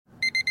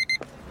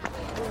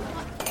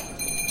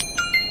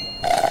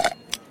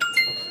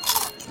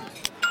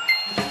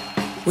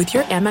With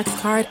your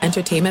Amex card,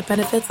 entertainment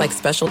benefits like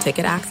special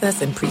ticket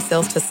access and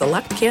pre-sales to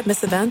select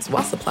can't-miss events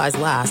while supplies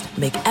last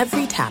make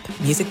every tap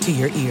music to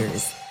your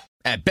ears.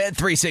 At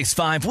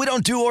Bet365, we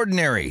don't do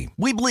ordinary.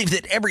 We believe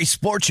that every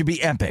sport should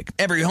be epic.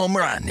 Every home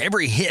run,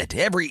 every hit,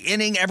 every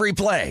inning, every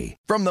play.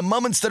 From the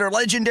moments that are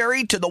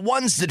legendary to the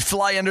ones that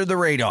fly under the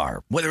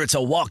radar. Whether it's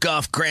a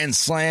walk-off grand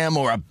slam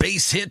or a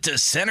base hit to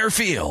center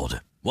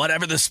field.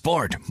 Whatever the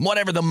sport,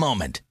 whatever the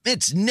moment.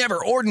 It's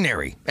never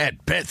ordinary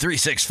at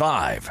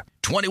Bet365.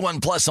 21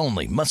 plus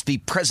only. Must be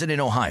present in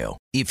Ohio.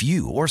 If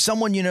you or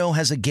someone you know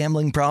has a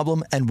gambling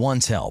problem and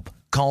wants help,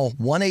 call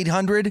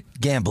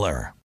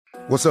 1-800-GAMBLER.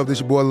 What's up, this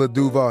your boy Lil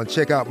Duval, and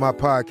check out my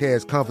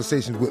podcast,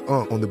 Conversations with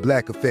Unc, on the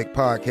Black Effect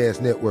Podcast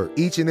Network.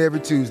 Each and every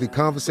Tuesday,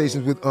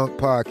 Conversations with Unc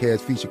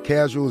podcast feature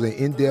casuals and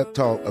in-depth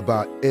talk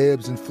about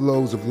ebbs and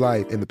flows of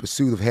life and the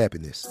pursuit of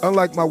happiness.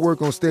 Unlike my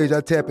work on stage,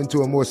 I tap into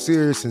a more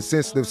serious and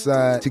sensitive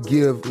side to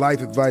give life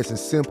advice and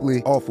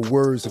simply offer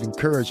words of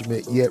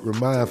encouragement, yet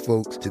remind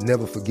folks to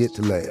never forget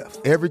to laugh.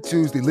 Every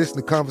Tuesday, listen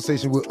to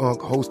Conversation with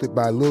Unc, hosted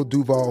by Lil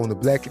Duval on the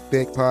Black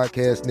Effect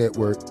Podcast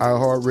Network,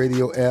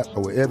 iHeartRadio app,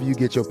 or wherever you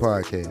get your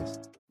podcasts.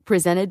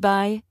 Presented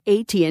by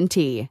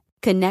AT&T.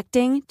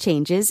 Connecting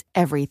changes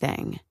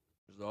everything.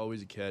 There's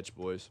always a catch,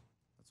 boys.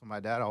 That's what my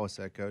dad always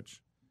said,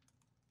 Coach.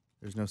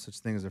 There's no such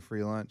thing as a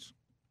free lunch.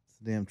 It's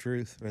the damn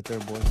truth right there,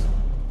 boys.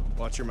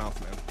 Watch your mouth,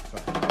 man.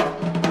 Sorry.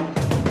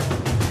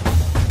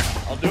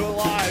 I'll do it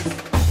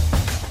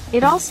live.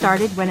 It all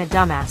started when a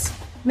dumbass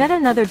met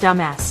another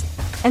dumbass,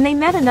 and they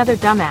met another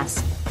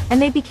dumbass,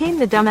 and they became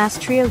the dumbass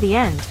trio. The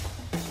end.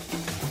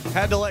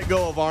 Had to let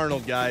go of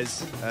Arnold,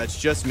 guys. It's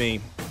just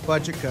me.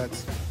 Budget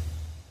cuts.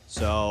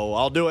 So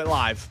I'll do it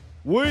live.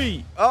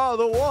 We are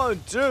the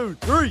 1, 2,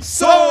 3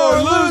 sore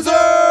losers!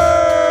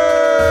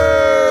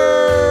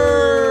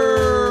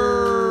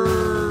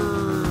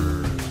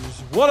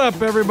 What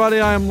up, everybody?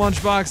 I am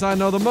Lunchbox. I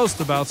know the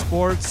most about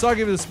sports, so I'll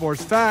give you the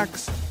sports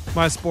facts,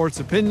 my sports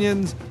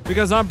opinions,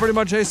 because I'm pretty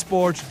much a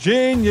sports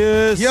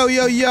genius. Yo,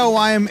 yo, yo,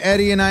 I am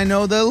Eddie, and I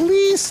know the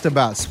least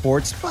about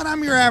sports, but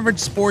I'm your average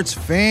sports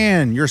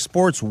fan, your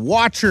sports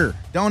watcher.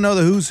 Don't know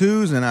the who's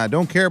who's, and I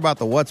don't care about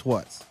the what's.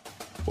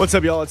 What's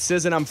up, y'all? It's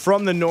Sizzin. I'm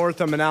from the North.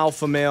 I'm an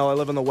alpha male. I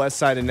live on the west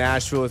side of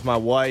Nashville with my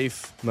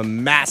wife. I'm a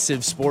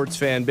massive sports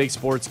fan, big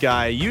sports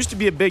guy. I used to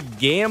be a big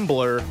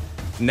gambler.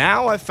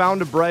 Now I've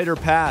found a brighter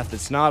path.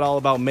 It's not all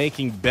about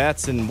making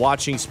bets and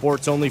watching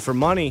sports only for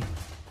money.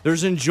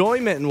 There's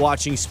enjoyment in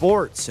watching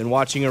sports and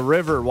watching a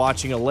river,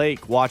 watching a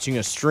lake, watching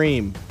a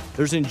stream.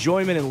 There's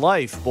enjoyment in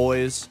life,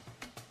 boys.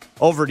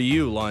 Over to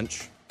you,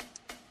 Lunch.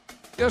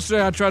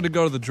 Yesterday, I tried to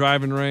go to the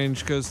driving range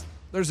because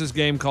there's this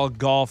game called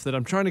golf that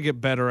I'm trying to get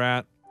better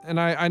at. And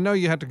I know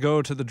you have to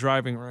go to the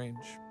driving range.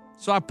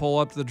 So I pull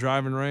up to the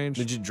driving range.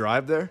 Did you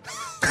drive there?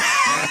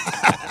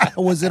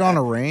 Was it on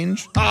a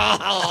range?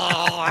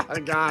 Oh,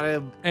 I got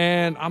him.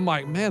 And I'm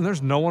like, man,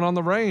 there's no one on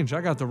the range.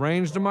 I got the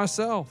range to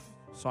myself.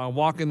 So I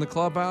walk in the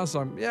clubhouse.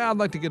 I'd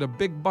like to get a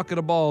big bucket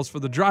of balls for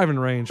the driving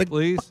range,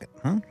 please. Bucket,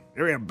 huh?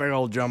 Give me a big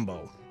old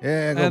jumbo.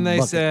 Yeah, and they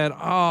bucket. said,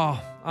 oh,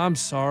 I'm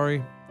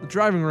sorry. The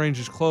driving range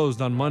is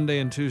closed on Monday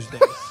and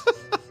Tuesdays.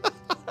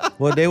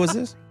 What day was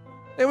this?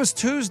 It was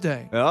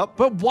Tuesday. Yep.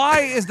 But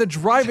why is the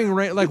driving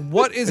range, like,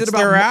 what is it about?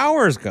 Their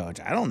hours, Coach.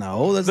 I don't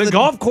know. The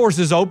golf course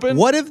is open.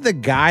 What if the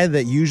guy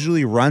that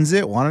usually runs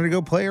it wanted to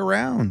go play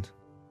around?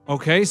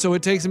 Okay, so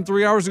it takes him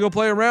 3 hours to go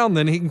play around.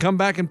 Then he can come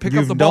back and pick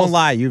up the balls. Don't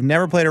lie. You've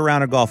never played a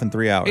round of golf in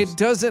 3 hours. It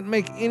doesn't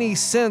make any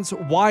sense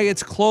why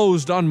it's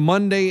closed on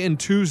Monday and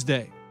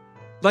Tuesday.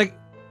 Like,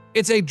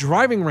 it's a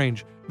driving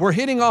range. We're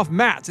hitting off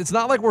mats. It's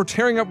not like we're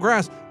tearing up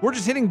grass. We're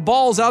just hitting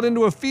balls out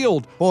into a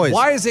field. Boys.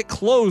 Why is it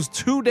closed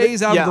 2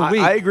 days out of the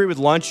week? I agree with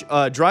Lunch.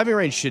 Driving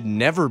range should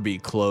never be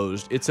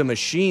closed. It's a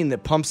machine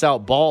that pumps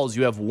out balls.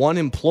 You have one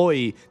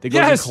employee that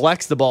goes and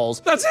collects the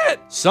balls. That's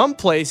it. Some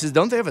places,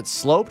 don't they have it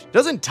sloped?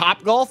 Doesn't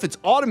Top Golf? It's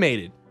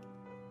automated.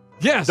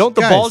 Yes. Don't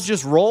the balls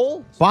just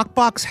roll?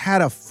 Bok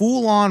had a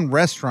full-on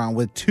restaurant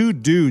with two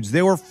dudes.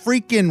 They were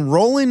freaking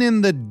rolling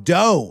in the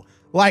dough,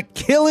 like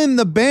killing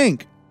the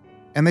bank.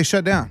 And they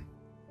shut down.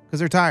 Because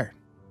they're tired.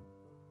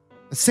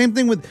 The same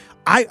thing with,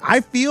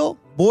 I feel,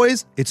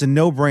 boys, it's a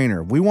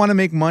no-brainer. We want to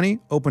make money,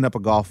 open up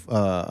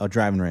a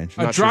driving range.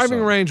 A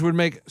driving range would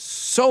make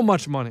so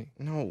much money.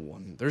 No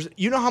one.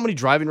 You know how many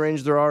driving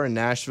ranges there are in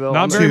Nashville?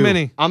 Not very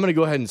many. I'm going to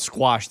go ahead and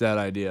squash that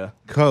idea.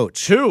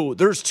 Coach.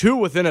 There's two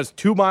within a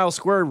 2-mile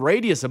square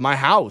radius of my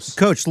house.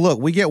 Coach, look,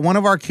 we get one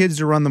of our kids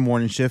to run the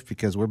morning shift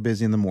because we're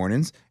busy in the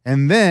mornings.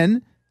 And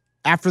then,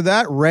 after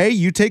that, Ray,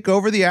 you take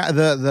over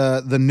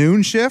the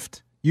noon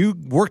shift. You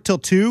work till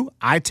 2.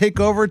 I take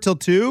over till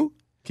 2.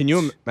 Can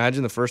you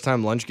imagine the first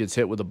time Lunch gets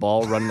hit with a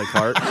ball running the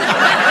cart?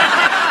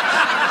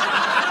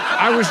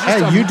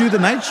 You do the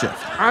night shift.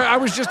 I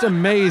was just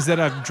amazed that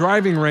a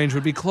driving range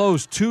would be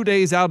closed 2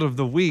 days out of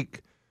the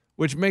week,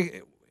 which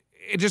it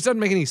just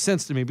doesn't make any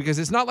sense to me because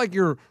it's not like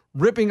you're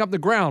ripping up the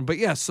ground. But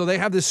yes, so they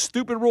have this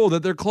stupid rule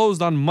that they're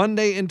closed on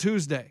Monday and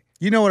Tuesday.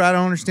 You know what I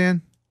don't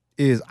understand?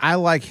 Is I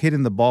like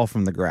hitting the ball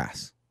from the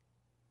grass.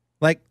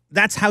 Like,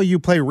 that's how you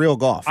play real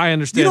golf. I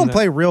understand. You don't that.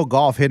 play real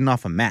golf hitting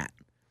off a mat.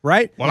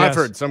 right? Well, I've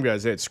heard some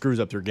guys say it screws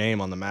up their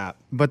game on the mat.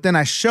 But then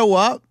I show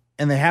up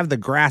and they have the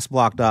grass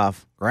blocked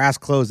off. Grass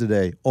closed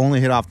today. Only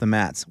hit off the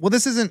mats. Well,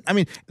 this isn't. I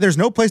mean, there's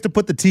no place to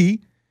put the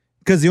tee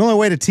because the only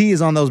way to tee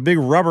is on those big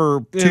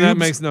rubber tubes. That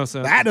makes no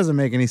sense. That doesn't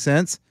make any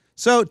sense.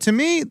 So to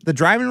me, the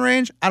driving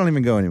range, I don't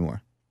even go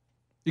anymore.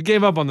 You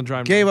gave up on the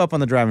driving Gave range. up on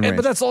the driving range.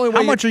 But that's the only way.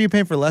 How much are you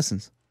paying for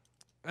lessons?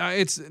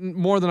 It's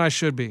more than I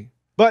should be.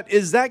 But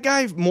is that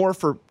guy more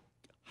for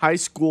high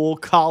school,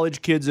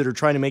 college kids that are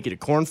trying to make it a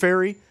Corn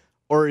Ferry?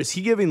 Or is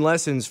he giving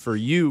lessons for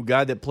you,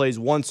 guy that plays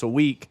once a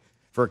week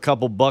for a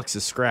couple bucks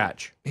a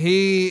scratch?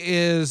 He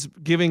is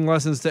giving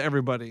lessons to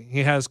everybody.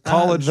 He has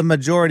college. The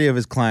majority of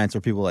his clients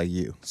are people like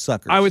you,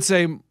 suckers. I would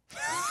say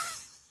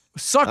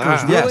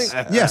suckers, really?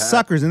 Yes,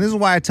 suckers. And this is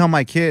why I tell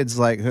my kids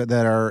like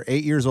that are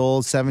 8 years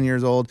old, 7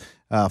 years old,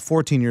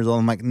 14 years old,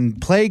 I'm like,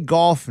 play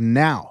golf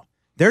now.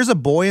 There's a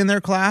boy in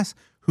their class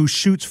who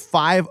shoots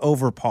 5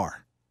 over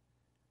par.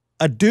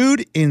 A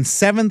dude in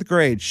 7th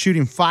grade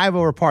shooting 5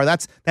 over par.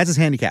 That's his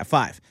handicap,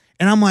 5.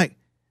 And I'm like,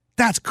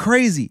 that's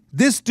crazy.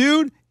 This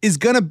dude is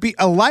gonna be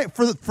a life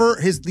for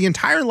the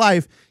entire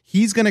life.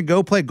 He's gonna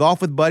go play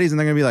golf with buddies, and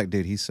they're gonna be like,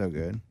 dude, he's so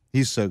good.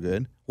 He's so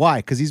good. Why?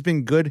 Because he's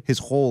been good his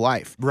whole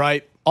life.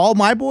 Right. All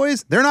my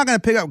boys, they're not going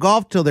to pick up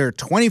golf till they're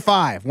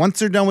 25. Once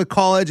they're done with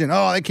college and,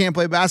 they can't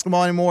play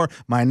basketball anymore,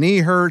 my knee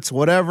hurts,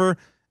 whatever,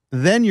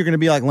 then you're going to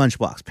be like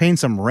Lunchbox, paying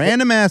some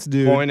random ass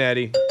dude. Point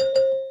Eddie.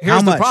 Here's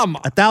How much? the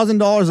problem.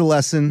 $1,000 a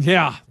lesson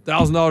Yeah,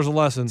 $1,000 a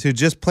lesson. to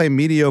just play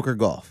mediocre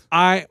golf.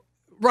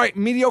 Right,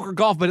 mediocre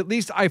golf, but at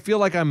least I feel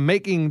like I'm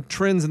making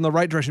trends in the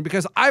right direction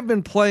because I've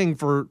been playing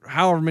for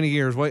however many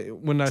years.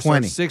 When I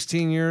 20.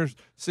 started,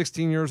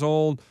 16 years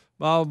old,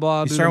 blah, blah,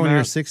 blah. You do started the when you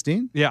were math.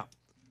 16? Yeah.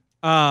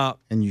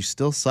 And you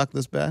still suck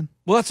this bad?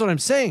 Well, that's what I'm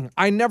saying.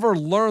 I never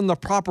learned the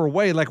proper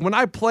way. Like when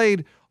I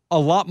played a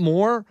lot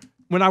more,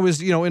 when I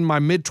was, in my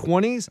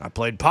mid-20s, I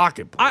played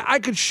pocket. I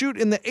could shoot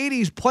in the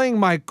 80s playing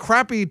my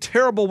crappy,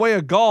 terrible way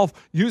of golf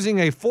using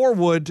a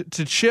 4-wood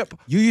to chip.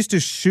 You used to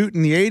shoot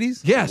in the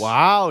 80s? Yes.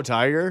 Wow,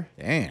 Tiger.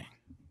 Dang.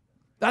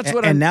 That's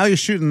what And now you're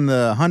shooting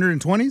the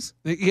 120s?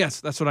 Yes,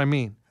 that's what I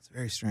mean. That's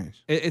very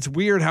strange. It's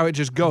weird how it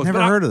just goes.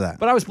 Never heard of that.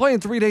 But I was playing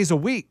 3 days a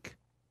week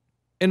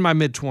in my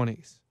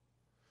mid-20s.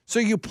 So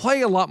you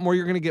play a lot more,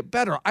 you're going to get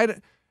better.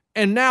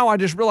 And now I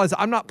just realize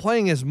I'm not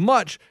playing as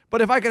much,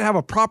 but if I can have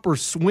a proper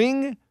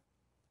swing,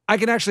 I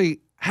can actually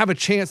have a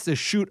chance to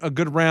shoot a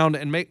good round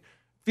and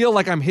feel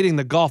like I'm hitting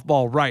the golf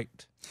ball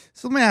right.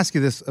 So let me ask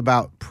you this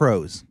about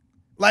pros.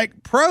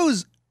 Like,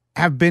 pros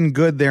have been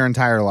good their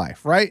entire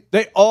life, right?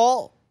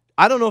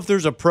 I don't know if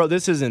there's a pro,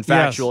 this isn't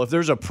factual. Yes. If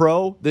there's a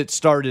pro that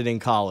started in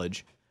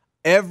college,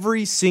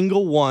 every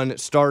single one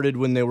started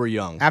when they were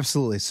young.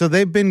 Absolutely. So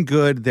they've been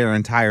good their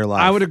entire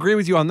life. I would agree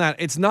with you on that.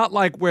 It's not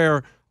like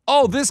where,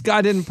 this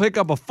guy didn't pick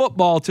up a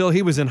football till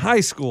he was in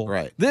high school.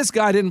 Right. This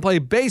guy didn't play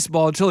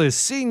baseball until his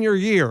senior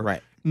year.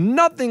 Right.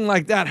 Nothing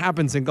like that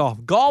happens in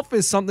golf. Golf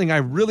is something I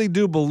really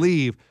do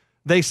believe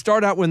they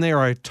start out when they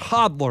are a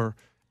toddler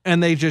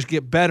and they just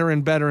get better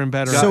and better and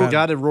better. So, and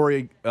better.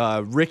 got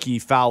a Ricky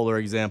Fowler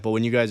example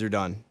when you guys are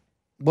done.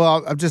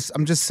 Well, I'm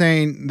just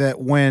saying that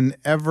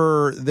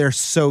whenever they're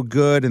so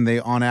good and they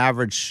on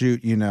average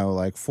shoot,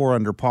 like 4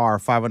 under par,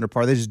 5 under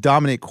par, they just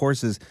dominate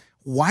courses.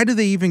 Why do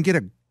they even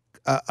get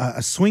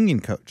a swinging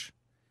coach?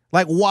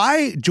 Like,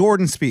 why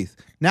Jordan Spieth?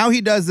 Now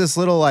he does this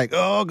little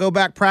go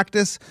back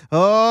practice,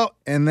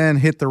 and then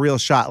hit the real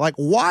shot. Like,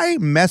 why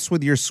mess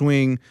with your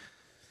swing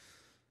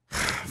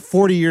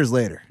 40 years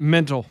later?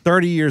 Mental.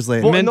 30 years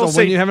later. Well, Mental. they'll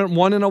say- When you haven't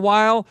won in a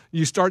while,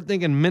 you start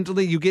thinking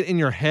mentally, you get in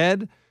your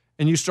head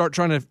and you start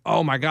trying to,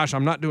 oh my gosh,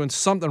 I'm not doing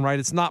something right.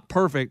 It's not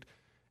perfect.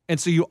 And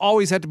so you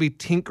always have to be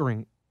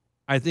tinkering,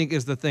 I think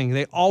is the thing.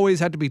 They always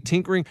have to be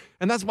tinkering.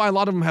 And that's why a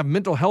lot of them have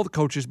mental health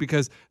coaches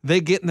because they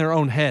get in their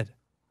own head.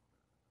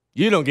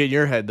 You don't get in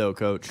your head, though,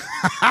 Coach.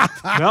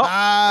 No,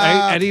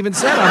 Ed even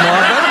said I'm a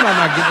lot better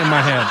about not getting in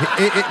my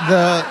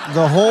head.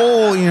 The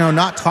whole,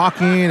 not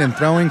talking and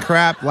throwing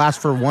crap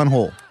lasts for one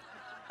hole.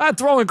 Not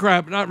throwing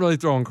crap, not really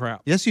throwing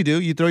crap. Yes, you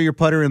do. You throw your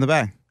putter in the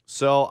bag.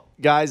 So,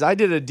 guys, I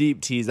did a deep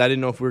tease. I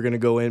didn't know if we were going to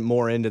go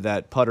more into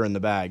that putter in the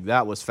bag.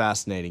 That was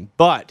fascinating.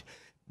 But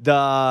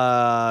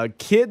the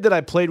kid that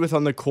I played with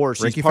on the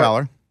course, Ricky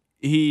Fowler.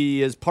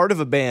 He is part of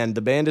a band.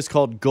 The band is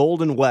called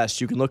Golden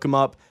West. You can look him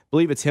up. I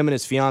believe it's him and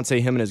his fiance,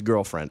 him and his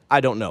girlfriend. I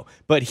don't know.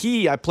 But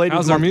I played How's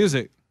with their him.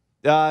 music?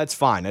 It's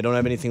fine. I don't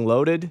have anything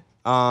loaded.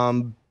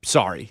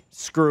 Sorry.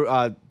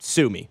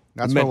 Sue me.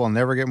 That's why we'll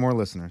never get more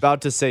listeners.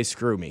 About to say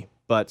screw me,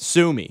 but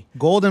sue me.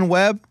 Golden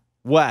Web,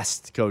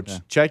 West, Coach. Yeah.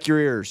 Check your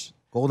ears.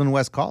 Golden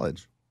West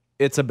College.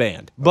 It's a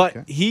band. But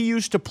Okay. he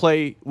used to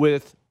play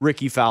with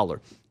Ricky Fowler.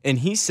 And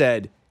he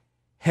said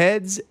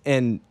heads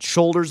and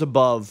shoulders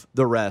above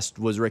the rest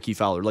was Ricky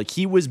Fowler. Like,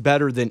 he was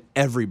better than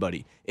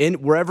everybody. And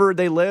wherever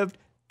they lived,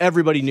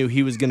 everybody knew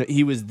he was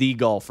the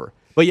golfer.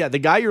 But yeah, the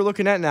guy you're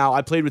looking at now,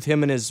 I played with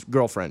him and his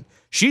girlfriend.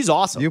 She's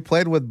awesome. You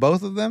played with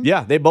both of them?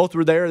 Yeah, they both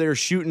were there. They were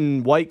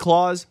shooting White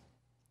Claws.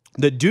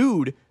 The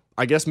dude,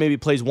 I guess maybe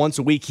plays once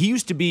a week. He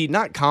used to be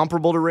not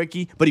comparable to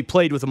Ricky, but he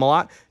played with him a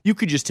lot. You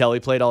could just tell he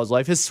played all his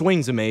life. His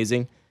swing's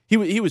amazing.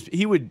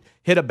 He would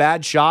hit a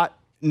bad shot.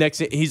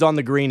 He's on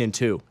the green in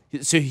 2.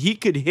 So he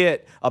could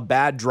hit a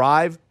bad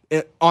drive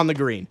on the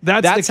green.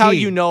 That's how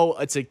you know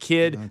it's a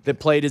kid that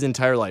played his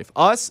entire life.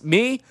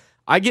 Me,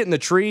 I get in the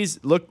trees.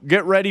 Look,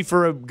 get ready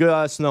for a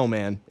good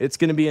snowman. It's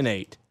going to be an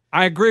 8.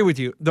 I agree with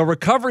you. The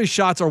recovery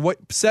shots are what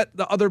set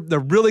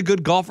the really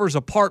good golfers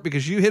apart,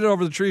 because you hit it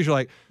over the trees. You're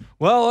like,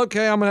 well,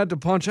 okay, I'm going to have to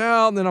punch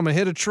out, and then I'm going to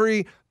hit a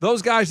tree.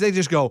 Those guys, they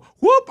just go,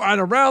 whoop, right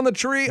around the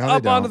tree,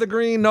 up onto the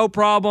green, no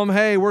problem.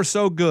 Hey, we're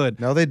so good.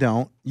 No, they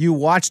don't. You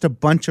watched a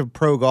bunch of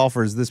pro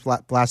golfers this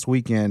last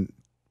weekend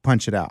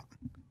punch it out.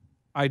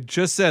 I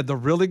just said the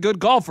really good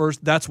golfers,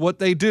 that's what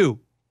they do.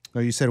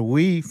 No, you said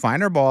we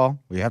find our ball,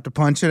 we have to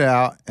punch it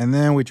out, and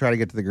then we try to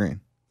get to the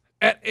green.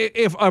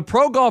 If a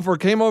pro golfer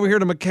came over here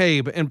to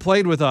McCabe and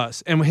played with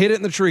us and hit it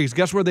in the trees,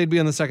 guess where they'd be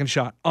on the second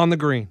shot? On the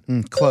green.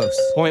 Close.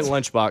 Point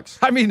lunchbox.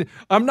 I mean,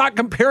 I'm not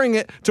comparing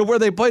it to where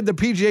they played the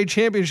PGA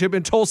Championship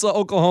in Tulsa,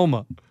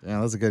 Oklahoma. Yeah, that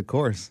was a good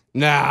course.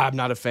 Nah, I'm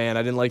not a fan.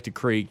 I didn't like the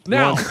creek.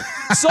 Now,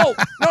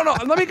 no,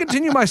 let me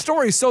continue my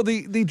story. So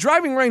the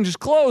driving range is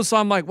closed, so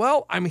I'm like,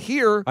 well, I'm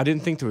here. I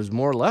didn't think there was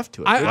more left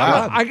to it.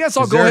 I guess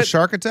I'll Is go there ahead. a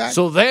shark attack?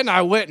 So then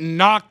I went and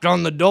knocked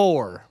on the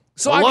door.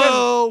 So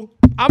hello?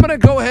 I'm going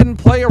to go ahead and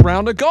play a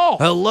round of golf.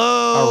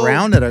 Hello? A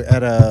round at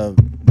a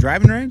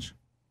driving range?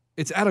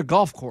 It's at a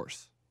golf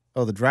course.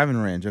 Oh, the driving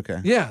range. Okay.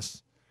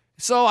 Yes.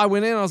 So I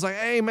went in. I was like,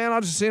 hey, man,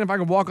 I'll just see if I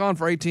can walk on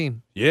for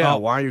 18. Yeah,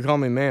 why are you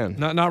calling me man?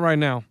 Not right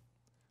now.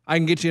 I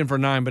can get you in for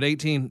 9, but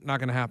 18, not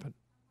going to happen.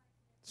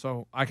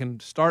 So I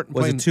can start.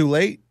 Was it too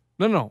late?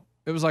 No.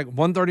 It was like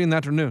 1:30 in the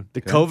afternoon.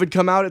 Did COVID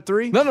come out at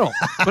 3? No.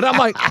 But I'm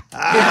like, if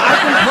I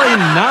can play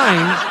 9,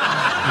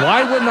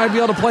 why wouldn't I be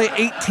able to play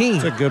 18?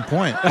 That's a good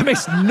point. That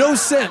makes no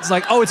sense.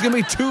 Like, it's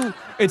going to be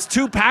it's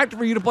too packed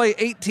for you to play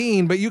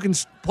 18, but you can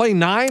play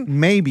 9?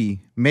 Maybe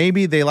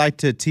they like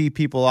to tee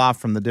people off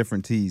from the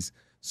different tees.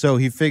 So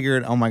he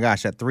figured, oh my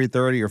gosh, at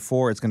 3:30 or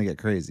 4, it's going to get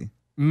crazy.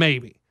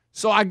 Maybe.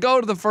 So I go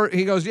to the first.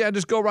 He goes, yeah,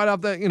 just go right off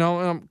that, and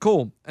I'm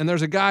cool. And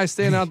there's a guy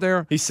standing out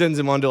there. He sends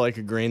him onto like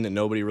a green that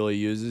nobody really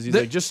uses. He's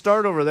like, just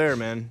start over there,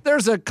 man.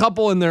 There's a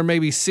couple in there,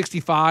 maybe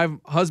 65,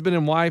 husband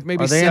and wife,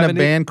 maybe 70. Are they in a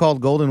band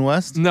called Golden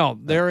West? No,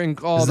 they're in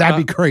called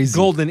that'd be crazy.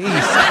 Golden East.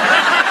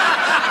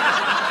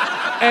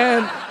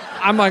 And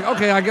I'm like,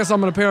 okay, I guess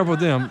I'm going to pair up with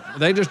them.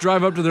 They just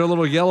drive up to their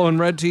little yellow and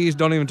red tees,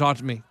 don't even talk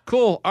to me.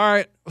 Cool, all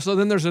right. So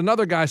then there's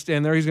another guy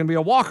standing there. He's going to be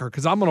a walker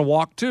because I'm going to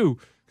walk too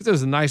because it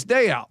was a nice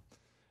day out.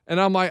 And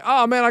I'm like,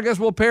 oh, man, I guess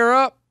we'll pair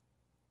up.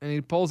 And he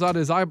pulls out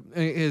his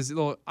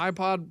little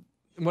iPod.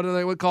 What are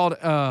they called?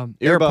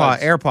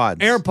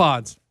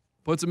 AirPods.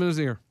 Puts them in his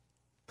ear.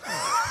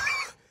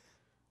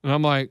 And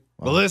I'm like,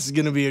 well, this is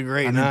going to be a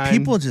great night.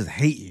 People just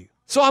hate you.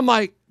 So I'm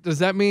like, does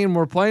that mean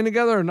we're playing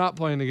together or not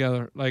playing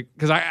together? Like,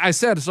 because I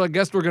said, so I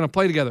guess we're going to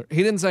play together.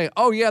 He didn't say,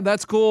 oh, yeah,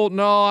 that's cool.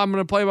 No, I'm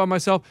going to play by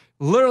myself.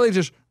 Literally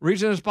just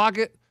reach in his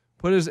pocket,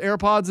 put his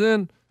AirPods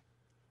in.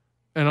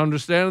 And I'm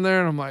just standing there,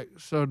 and I'm like,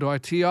 so do I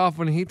tee off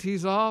when he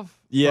tees off?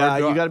 Yeah,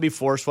 you got to be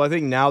forceful. I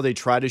think now they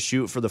try to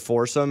shoot for the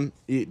foursome.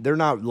 They're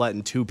not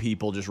letting 2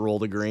 people just roll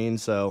the green,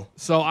 so.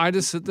 So I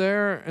just sit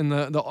there, and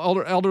the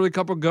elderly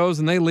couple goes,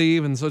 and they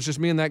leave, and so it's just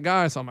me and that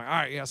guy. So I'm like, all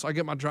right, yeah. So I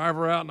get my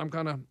driver out, and I'm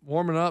kind of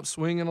warming up,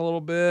 swinging a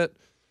little bit.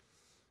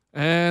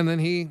 And then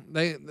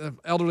the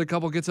elderly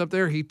couple gets up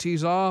there. He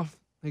tees off.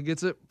 He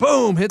gets it.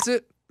 Boom, hits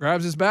it,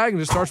 grabs his bag, and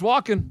just starts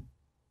walking.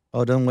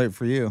 Oh, doesn't wait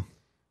for you.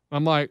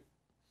 I'm like,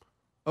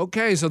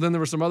 okay, so then there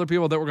were some other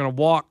people that were going to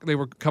walk. They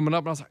were coming up,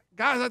 and I was like,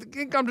 guys, I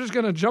think I'm just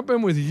going to jump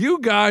in with you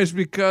guys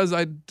because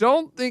I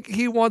don't think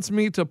he wants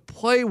me to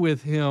play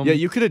with him. Yeah,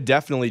 you could have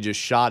definitely just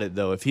shot it,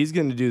 though. If he's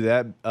going to do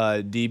that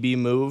DB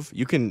move,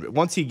 you can,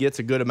 once he gets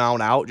a good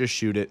amount out, just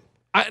shoot it.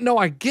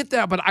 I get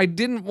that, but I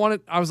didn't want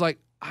it. I was like,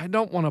 I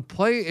don't want to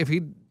play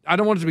I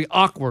don't want it to be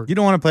awkward. You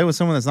don't want to play with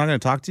someone that's not going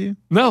to talk to you?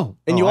 No.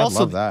 And you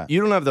also, love that.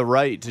 You don't have the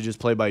right to just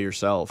play by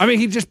yourself. I mean,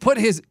 he just put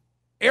his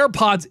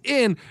AirPods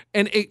in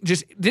and it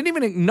just didn't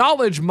even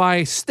acknowledge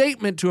my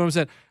statement to him.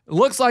 Said,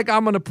 looks like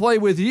I'm going to play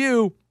with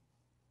you.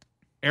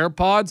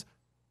 AirPods.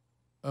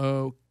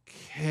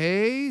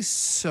 Okay.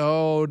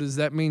 So does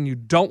that mean you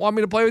don't want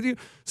me to play with you?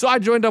 So I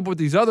joined up with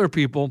these other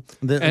people.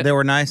 They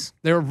were nice.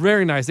 They were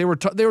very nice. There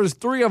was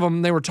 3 of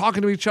them. They were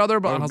talking to each other.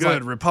 But I was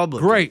good like,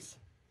 Republicans. Great.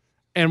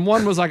 And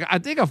one was like, I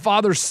think a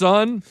father's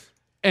son.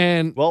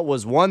 And well,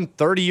 was one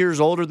 30 years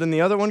older than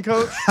the other one,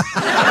 Coach? They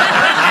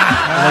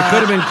could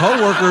have been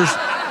co-workers.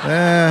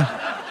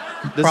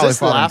 Does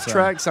this laugh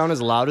track sound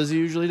as loud as it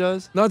usually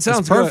does? No, it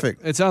sounds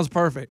perfect. Good. It sounds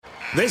perfect.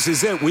 This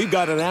is it. We've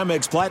got an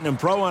Amex Platinum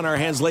Pro on our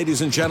hands,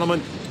 ladies and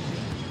gentlemen.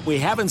 We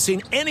haven't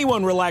seen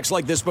anyone relax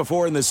like this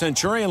before in the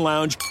Centurion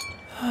Lounge.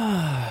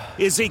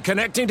 Is he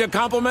connecting to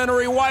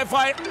complimentary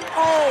Wi-Fi?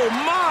 Oh,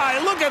 my.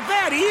 Look at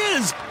that. He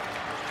is.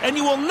 And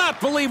you will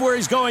not believe where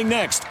he's going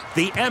next.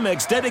 The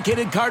Amex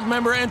dedicated card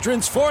member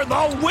entrance for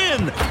the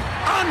win.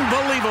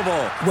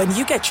 Unbelievable. When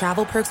you get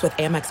travel perks with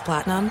Amex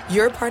Platinum,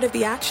 you're part of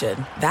the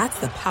action. That's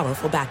the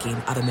powerful backing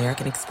of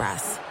American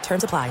Express.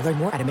 Terms apply. Learn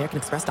more at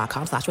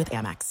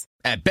americanexpress.com/withAmex.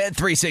 At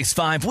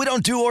Bet365, we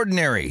don't do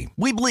ordinary.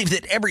 We believe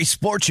that every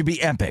sport should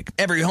be epic.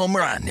 Every home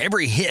run,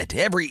 every hit,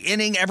 every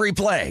inning, every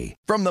play.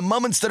 From the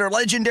moments that are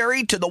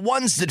legendary to the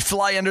ones that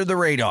fly under the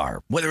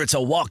radar. Whether it's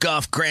a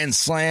walk-off grand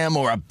slam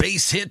or a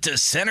base hit to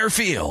center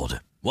field.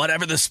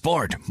 Whatever the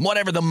sport,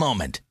 whatever the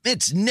moment.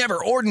 It's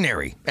never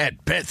ordinary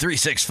at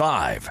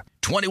Bet365.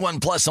 21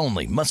 plus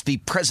only. Must be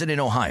present in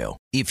Ohio.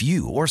 If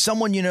you or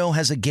someone you know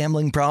has a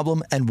gambling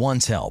problem and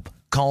wants help,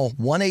 call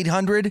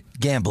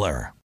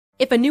 1-800-GAMBLER.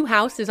 If a new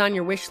house is on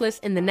your wish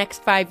list in the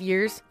next 5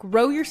 years,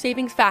 grow your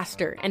savings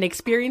faster and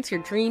experience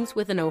your dreams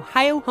with an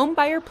Ohio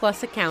Homebuyer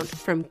Plus account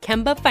from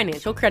Kemba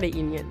Financial Credit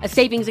Union. A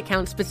savings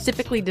account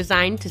specifically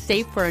designed to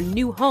save for a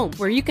new home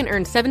where you can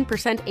earn 7%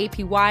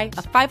 APY,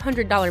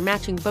 a $500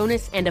 matching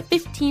bonus, and a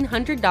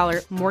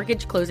 $1,500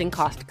 mortgage closing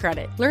cost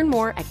credit. Learn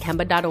more at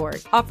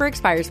Kemba.org. Offer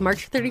expires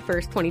March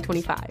 31st,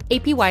 2025.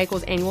 APY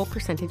equals annual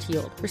percentage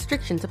yield.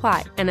 Restrictions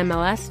apply.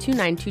 NMLS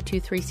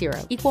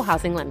 292230. Equal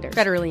housing lender.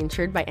 Federally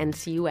insured by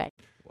NCUA.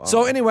 Wow.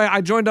 So anyway,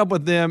 I joined up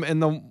with them,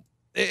 and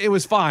it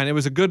was fine. It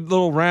was a good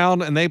little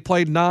round, and they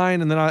played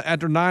 9. And then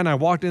after 9, I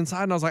walked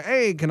inside, and I was like,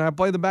 hey, can I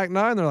play the back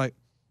 9? They're like,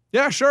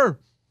 yeah, sure.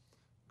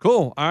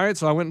 Cool. All right,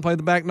 so I went and played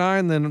the back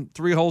 9. Then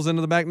 3 holes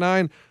into the back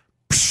 9,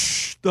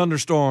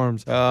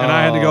 thunderstorms. And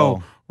I had to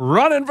go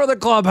running for the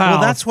clubhouse.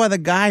 Well, that's why the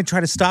guy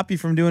tried to stop you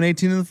from doing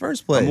 18 in the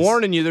first place. I'm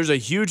warning you, there's a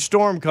huge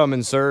storm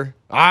coming, sir.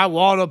 I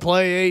want to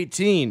play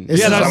 18.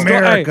 This is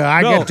America.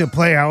 I get to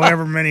play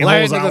however many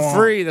holes I want.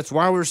 Free. That's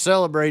why we're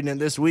celebrating it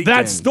this weekend.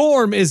 That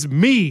storm is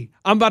me.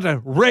 I'm about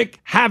to wreak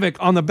havoc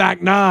on the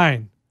back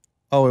 9.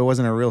 Oh, it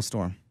wasn't a real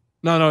storm.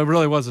 No, it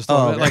really was a storm.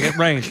 Oh, okay. Like it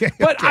rained. Okay,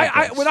 but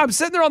okay. when I'm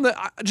sitting there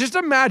just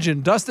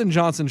imagine Dustin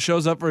Johnson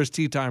shows up for his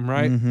tee time,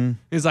 right? Mm-hmm.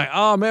 He's like,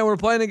 oh man, we're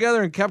playing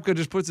together, and Koepka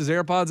just puts his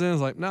AirPods in.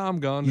 He's like, no, I'm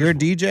gone. You're a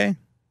DJ?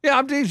 Yeah,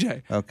 I'm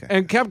DJ. Okay.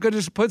 And Koepka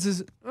just puts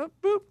his,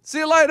 boop, see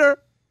you later.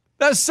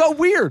 That's so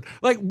weird.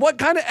 Like, what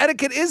kind of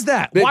etiquette is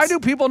that? Why do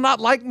people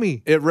not like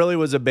me? It really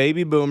was a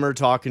baby boomer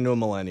talking to a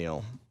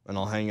millennial, and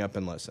I'll hang up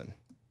and listen.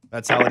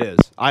 That's how it is.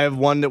 I have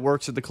one that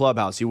works at the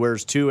clubhouse. He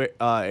wears 2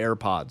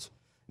 AirPods.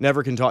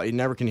 Never can talk. He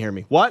never can hear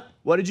me. What?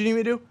 What did you need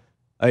me to do?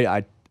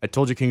 I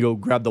told you can go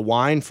grab the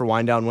wine for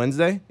Wine Down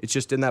Wednesday. It's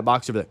just in that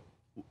box over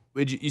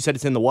there. You said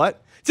it's in the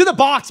what? It's in the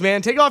box,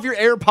 man. Take off your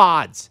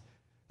AirPods.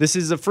 This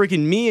is a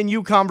freaking me and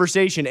you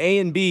conversation, A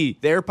and B.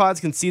 The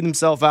AirPods can see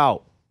themselves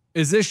out.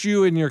 Is this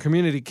you in your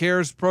community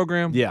cares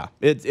program? Yeah,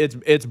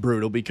 it's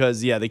brutal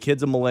because the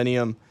kid's a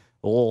millennial.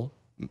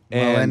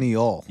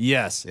 Millennial.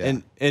 Yes, Yeah.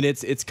 and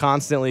it's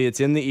constantly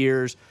in the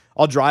ears.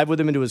 I'll drive with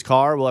him into his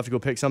car. We'll have to go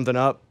pick something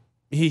up.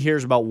 He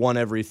hears about one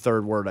every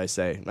third word I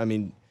say. I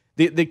mean,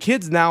 the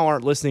kids now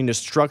aren't listening to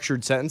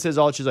structured sentences.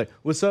 All it's just like,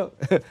 what's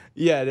up?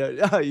 Yeah,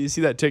 dude, you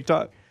see that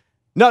TikTok?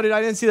 No, dude,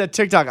 I didn't see that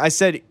TikTok. I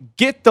said,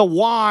 get the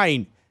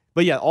wine.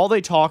 But yeah, all they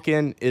talk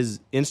in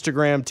is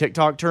Instagram,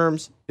 TikTok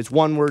terms. It's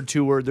 1 word,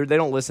 2 word. They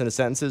don't listen to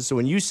sentences. So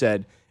when you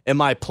said, am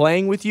I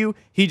playing with you?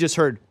 He just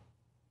heard,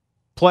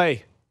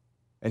 play.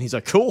 And he's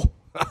like, cool.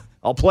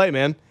 I'll play,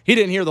 man. He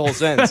didn't hear the whole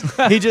sentence.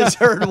 He just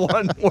heard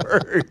 1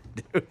 word.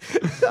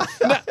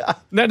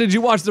 Now, did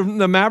you watch the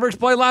Mavericks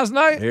play last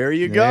night? Here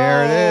you go.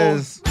 There it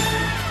is.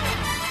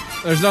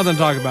 There's nothing to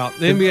talk about.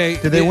 The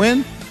NBA. Did they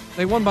win?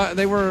 They won by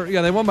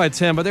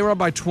 10, but they were up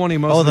by 20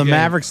 most of Oh, the the game.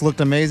 Mavericks looked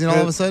amazing all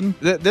of a sudden?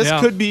 This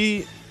could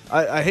be,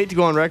 I hate to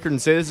go on record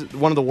and say this, is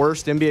one of the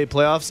worst NBA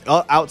playoffs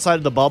outside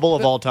of the bubble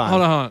of all time.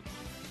 Hold on.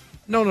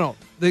 No.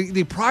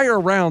 The prior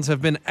rounds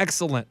have been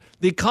excellent.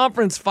 The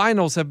conference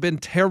finals have been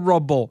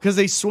terrible. Because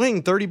they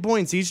swing 30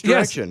 points each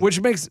direction. Yes,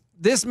 which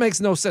makes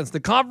no sense. The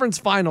conference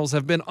finals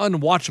have been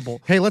unwatchable.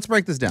 Hey, let's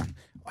break this down.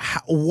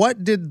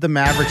 What did the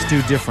Mavericks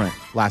do different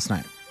last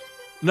night?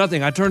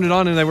 Nothing. I turned it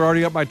on and they were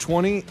already up by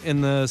 20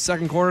 in the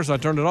second quarter, so I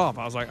turned it off.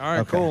 I was like, all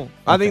right, cool.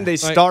 I think they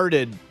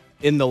started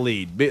in the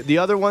lead. The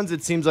other ones,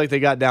 it seems like they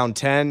got down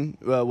 10.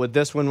 With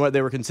this one,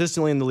 they were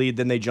consistently in the lead,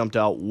 then they jumped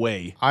out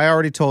way. I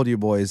already told you,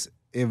 boys,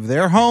 if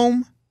they're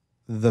home,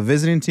 the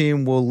visiting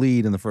team will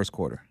lead in the first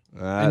quarter.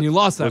 And you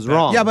lost that. Was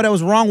wrong. Yeah, but I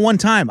was wrong one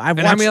time. And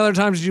how many other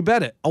times did you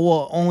bet it? Oh,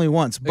 well, only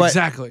once. But,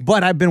 Exactly.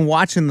 But I've been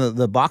watching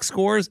the box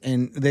scores,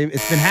 and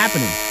it's been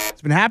happening.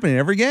 It's been happening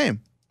every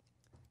game.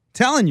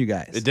 Telling you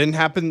guys. It didn't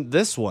happen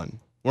this one.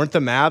 Weren't the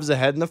Mavs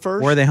ahead in the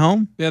first? Were they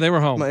home? Yeah, they were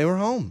home. They were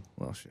home.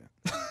 Well, shit.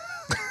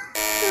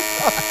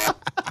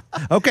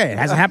 Okay, it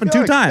hasn't happened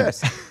 2 times.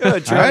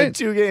 Tried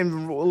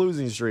 2-game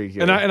losing streak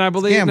here. And I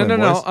believe Gambling,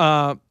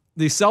 no.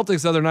 The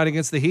Celtics the other night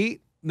against the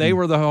Heat, they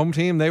were the home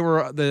team.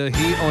 The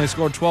Heat only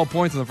scored 12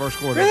 points in the first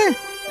quarter. Really?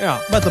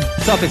 Yeah. But the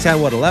Celtics had,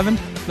 11?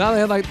 Now they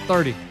had like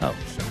 30. Oh,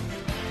 shit.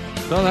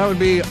 So that would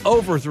be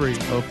over 3.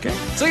 Okay.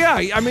 So yeah,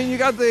 I mean, you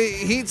got the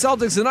Heat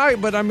Celtics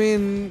tonight, but I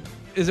mean,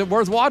 is it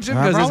worth watching?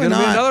 Because it's probably going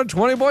to be not. another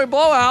 20-point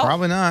blowout.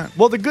 Probably not.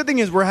 Well, the good thing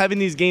is we're having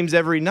these games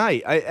every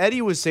night.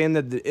 Eddie was saying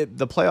that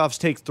the playoffs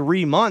take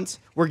 3 months.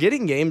 We're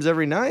getting games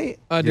every night.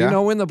 Do you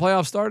know when the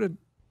playoffs started?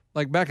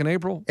 Like back in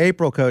April?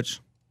 April, Coach.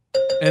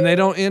 And they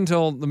don't end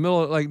till the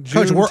middle of like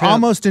June. Coach, we're 10th.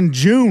 almost in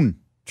June.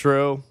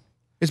 True.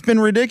 It's been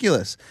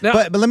ridiculous. Now-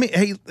 But let me.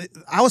 Hey,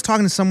 I was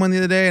talking to someone the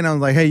other day, and I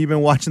was like, "Hey, you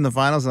been watching the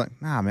finals?" I'm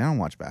like, nah, man, I don't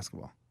watch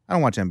basketball. I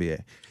don't watch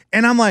NBA.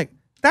 And I'm like,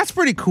 that's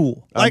pretty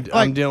cool.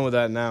 I'm dealing with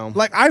that now.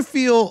 Like, I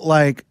feel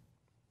like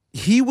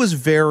he was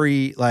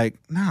very like,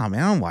 nah,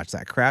 man, I don't watch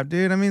that crap,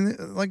 dude. I mean,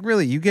 like,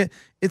 really,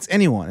 it's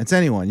anyone. It's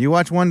anyone. You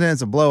watch one day,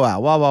 it's a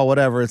blowout,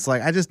 whatever. It's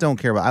like, I just don't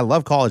care about. I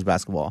love college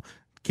basketball.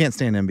 Can't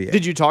stand NBA.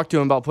 Did you talk to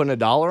him about putting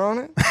 $1 on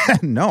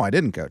it? No, I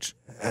didn't, coach.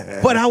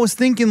 But I was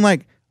thinking,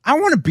 like, I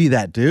want to be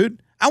that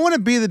dude. I want to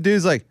be the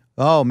dude's like,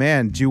 oh,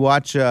 man, did you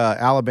watch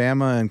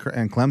Alabama and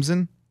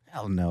Clemson?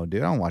 Hell no,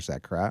 dude. I don't watch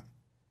that crap.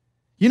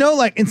 You know,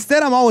 like,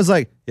 instead I'm always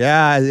like,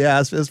 yeah,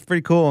 it's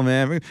pretty cool,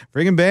 man.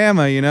 Friggin'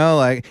 Bama, you know,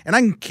 like, and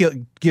I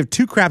can give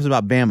two craps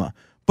about Bama.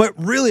 But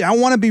really, I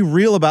want to be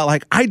real about,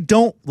 like, I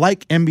don't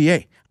like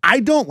NBA. I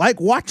don't like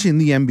watching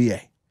the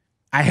NBA.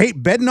 I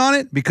hate betting on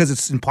it because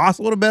it's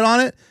impossible to bet on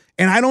it,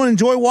 and I don't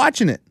enjoy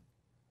watching it.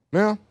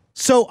 Yeah.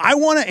 So I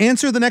want to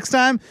answer the next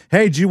time,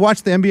 hey, did you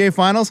watch the NBA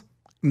Finals?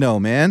 No,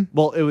 man.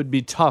 Well, it would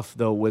be tough,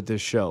 though, with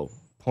this show.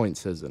 Point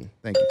season.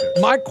 Thank you,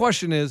 Coach. My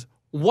question is,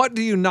 what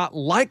do you not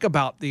like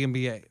about the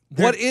NBA?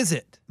 What is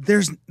it?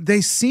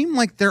 They seem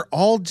like they're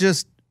all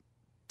just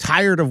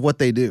tired of what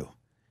they do.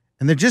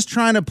 And they're just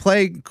trying to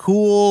play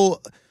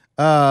cool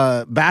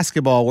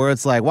basketball where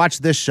it's like, watch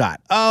this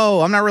shot.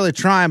 Oh, I'm not really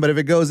trying, but if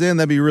it goes in,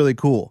 that'd be really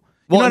cool.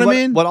 You know what I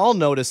mean? What I'll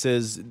notice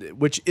is,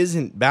 which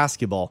isn't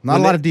basketball. Not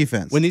a lot of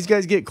defense. When these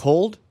guys get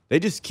cold, they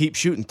just keep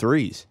shooting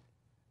threes.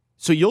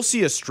 So you'll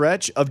see a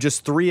stretch of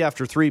just 3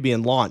 after 3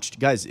 being launched.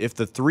 Guys, if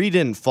the 3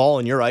 didn't fall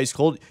and you're ice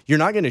cold, you're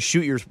not going to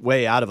shoot your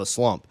way out of a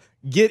slump.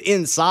 Get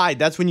inside.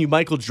 That's when you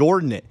Michael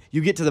Jordan it.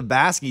 You get to the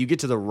basket. You get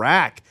to the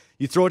rack.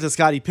 You throw it to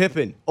Scottie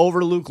Pippen. Over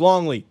to Luke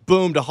Longley.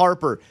 Boom to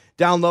Harper.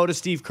 Down low to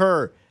Steve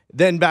Kerr.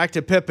 Then back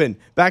to Pippen.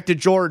 Back to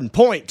Jordan.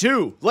 Point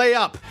 2.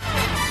 Layup.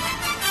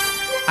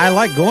 I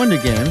like going to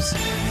games,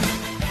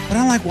 but I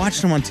don't like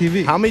watching them on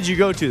TV. How many did you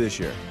go to this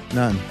year?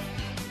 None.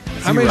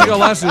 How many did you go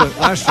last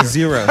year?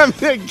 Zero. I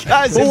mean,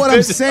 guys, Well, what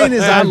I'm saying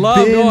is I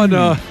love going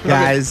to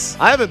guys.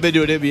 I haven't been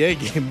to an NBA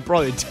game in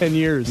probably 10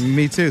 years.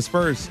 Me too,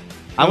 Spurs.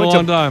 I went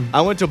long time.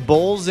 I went to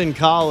Bulls in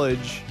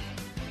college.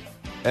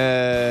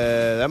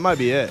 That might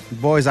be it.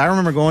 Boys, I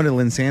remember going to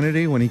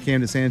Linsanity when he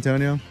came to San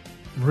Antonio.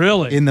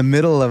 Really? In the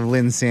middle of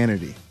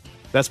Linsanity.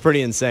 That's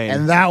pretty insane.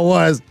 And that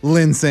was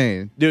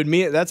Linsane. Dude,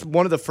 that's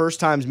one of the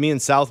first times me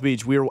and South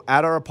Beach, we were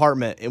at our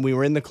apartment and we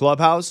were in the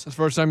clubhouse. That's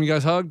the first time you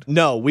guys hugged?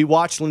 No, we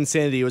watched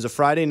Linsanity. It was a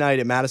Friday night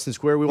at Madison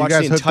Square. We watched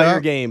guys the hooked entire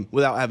up? game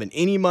without having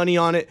any money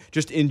on it,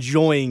 just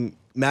enjoying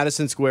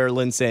Madison Square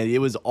Linsanity. It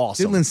was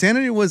awesome. Dude,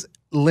 Linsanity was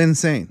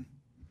Linsane.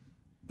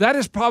 That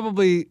is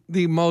probably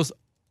the most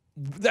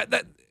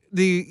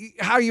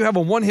how you have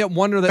a one-hit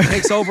wonder that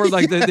takes over,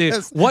 like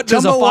Yes. the what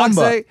does a fox Chumbawamba.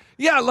 say?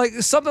 Yeah, like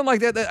something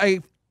like that, a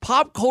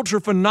pop culture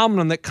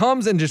phenomenon that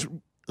comes and just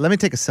Let me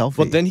take a selfie.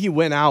 But then he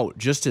went out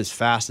just as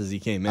fast as he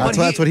came in.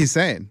 that's what he's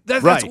saying.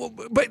 that's Right.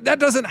 but that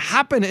doesn't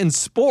happen in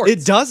sports.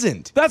 It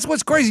doesn't. That's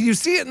what's crazy. You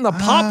see it in the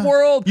pop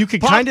world. You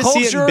could pop kind of see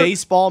it in culture.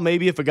 baseball,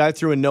 maybe if a guy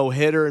threw a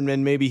no-hitter and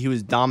then maybe he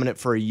was dominant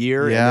for a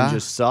year and Yeah. then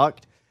just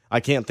sucked. I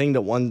can't think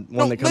that one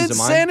that comes to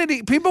mind.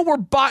 Insanity. People were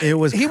buying. It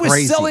was he was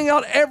crazy. selling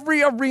out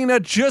every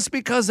arena just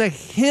because of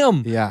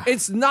him. Yeah.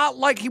 It's not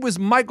like he was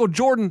Michael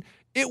Jordan.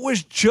 It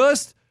was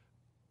just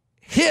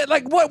hit.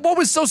 Like what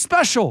was so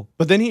special?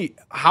 But then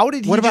how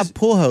did he What about just,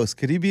 Pujols?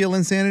 Could he be a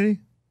Linsanity?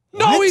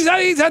 No, he's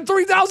had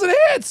 3,000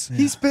 hits.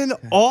 he's been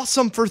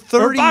awesome for Or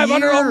 30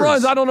 500 years. home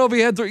runs. I don't know if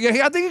he had three.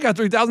 Yeah, I think he got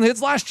 3,000 hits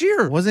last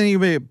year. Wasn't he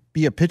going to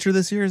be a pitcher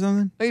this year or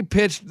something? He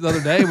pitched the other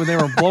day when they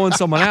were blowing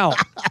someone out.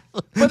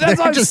 But that's They're what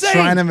I'm just saying.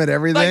 trying him at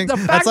everything. Like, the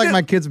fact That's like that-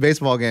 my kid's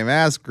baseball game.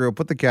 Screw it.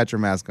 Put the catcher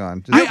mask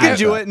on. Just You can get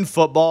do that. it in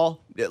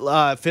football.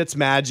 Fitz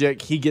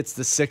Magic, he gets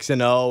the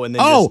 6-0 and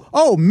then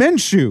Oh,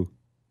 Minshew.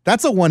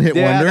 That's a one-hit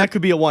yeah, wonder. that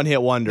could be a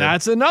one-hit wonder.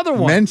 That's another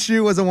one.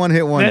 Minshew was a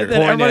one-hit wonder. That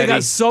everybody Eddie.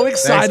 got so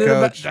excited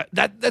Thanks, about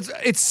that's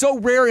it's so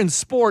rare in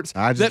sports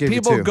I just that gave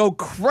you people two. go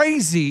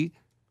crazy.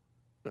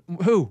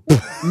 Who?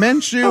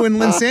 Minshew and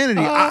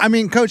Linsanity. I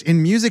mean, Coach,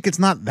 in music, it's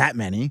not that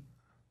many.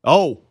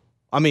 Oh,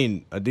 I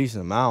mean, a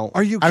decent amount.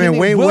 Are you I kidding?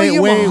 mean, way William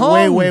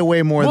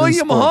more than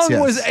William sports, Hung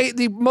yes. was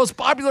the most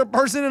popular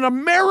person in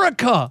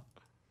America.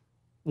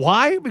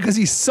 Why? Because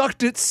he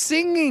sucked at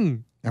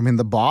singing. I mean,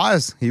 the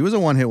Boss, he was a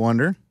one-hit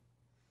wonder.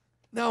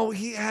 No,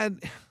 he had.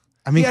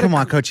 I mean, He had come a-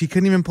 on, Coach. He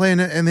couldn't even play in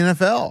the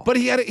NFL. But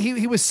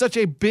he was such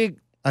a big.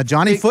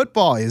 Johnny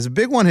Football is a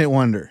big one-hit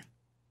wonder.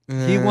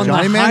 He won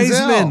Johnny the Manziel.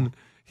 Heisman.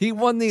 He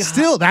won the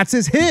Still, that's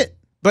his hit.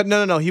 But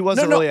no, he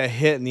wasn't No. really a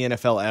hit in the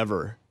NFL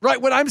ever.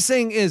 Right. What I'm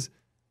saying is,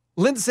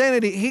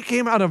 Linsanity. He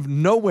came out of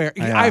nowhere.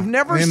 Yeah. I've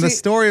never I mean, seen. the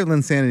story of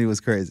Linsanity was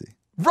crazy.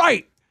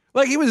 Right.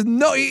 Like he was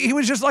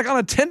just like on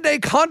a 10-day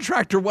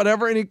contract or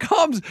whatever, and he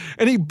comes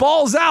and he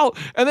balls out,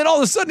 and then all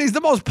of a sudden he's the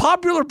most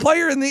popular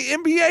player in the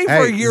NBA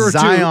for a year or two.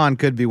 Zion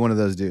could be one of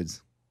those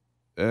dudes.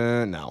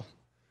 No.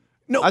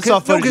 No, I saw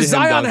footage because of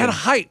him Zion had dunking.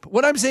 hype.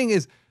 What I'm saying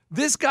is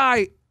this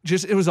guy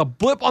it was a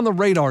blip on the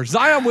radar.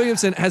 Zion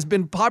Williamson has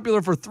been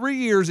popular for 3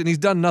 years and he's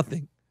done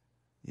nothing.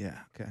 Yeah,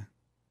 okay.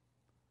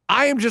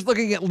 I am just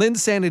looking at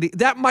Linsanity.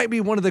 That might be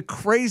one of the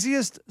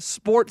craziest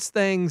sports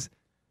things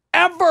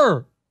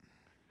ever.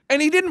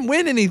 And he didn't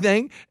win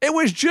anything. It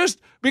was just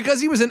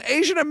because he was an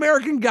Asian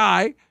American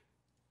guy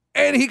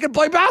and he could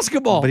play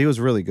basketball. But he was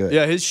really good.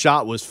 Yeah, his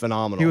shot was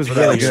phenomenal. He was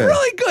really good.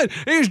 Really good.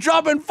 He was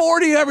dropping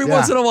 40 every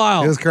once in a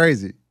while. It was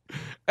crazy.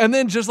 And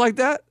then just like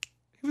that,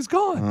 he was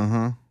gone.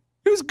 Uh-huh.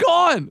 He was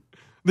gone.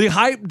 The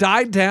hype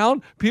died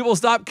down. People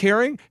stopped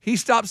caring. He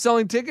stopped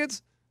selling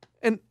tickets.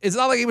 And it's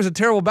not like he was a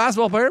terrible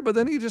basketball player, but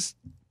then he just,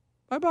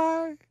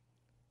 bye-bye.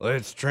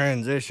 Let's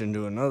transition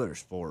to another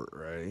sport,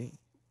 right?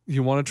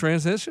 You want to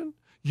transition?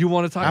 You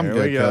want to talk? I'm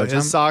good, Coach.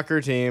 His soccer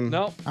team.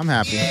 No. I'm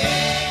happy.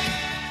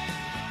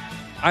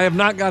 I have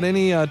not got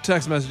any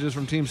text messages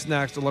from Team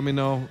Snacks to let me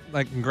know,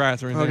 like,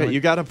 congrats or anything. Okay, like.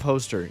 you got a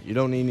poster. You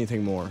don't need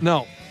anything more.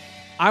 No.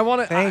 I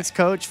want to. Thanks,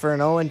 Coach, for an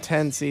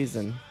 0-10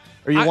 season.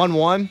 Or you won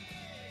one?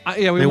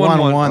 Yeah, we They won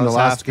one. won I the was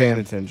last half paying game.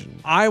 attention.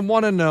 I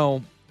want to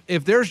know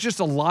if there's just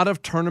a lot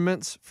of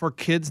tournaments for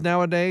kids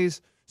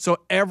nowadays. So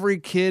every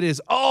kid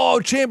is,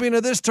 champion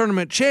of this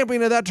tournament,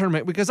 champion of that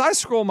tournament. Because I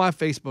scroll my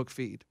Facebook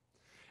feed.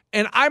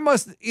 And I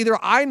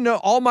know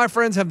all my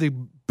friends have the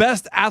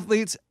best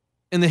athletes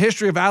in the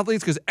history of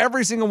athletes because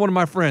every single one of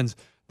my friends,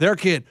 their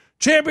kid,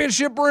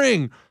 championship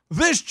ring,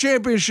 this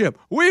championship,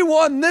 we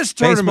won this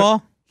tournament.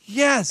 Baseball?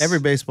 Yes. Every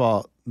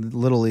baseball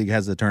little league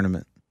has a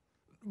tournament.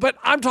 But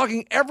I'm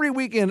talking every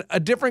weekend,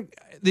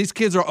 these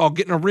kids are all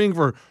getting a ring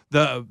for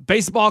the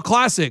baseball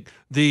classic.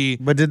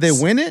 But did they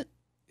win it?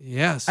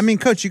 Yes. I mean,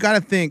 Coach, you got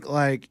to think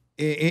like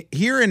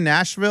here in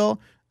Nashville,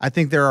 I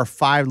think there are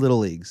 5 little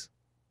leagues.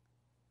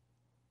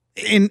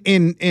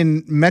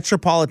 In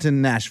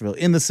metropolitan Nashville,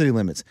 in the city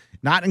limits,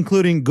 not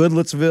including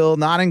Goodlettsville,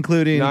 not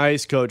including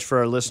Nice, Coach, for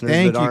our listeners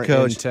Thank that you, aren't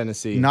Coach. in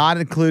Tennessee. not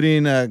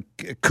including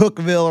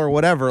Cookville or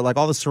whatever, like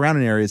all the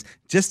surrounding areas.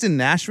 Just in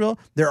Nashville,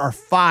 there are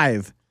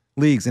 5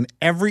 leagues, and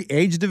every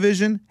age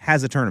division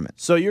has a tournament.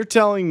 So you're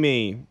telling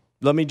me,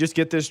 let me just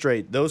get this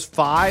straight. Those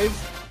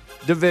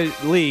 5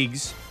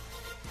 leagues,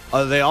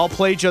 they all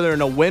play each other,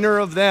 and a winner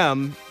of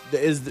them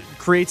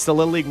creates the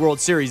Little League World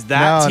Series.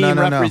 That team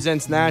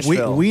represents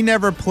Nashville. We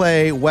never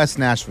play West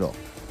Nashville.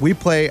 We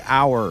play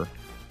our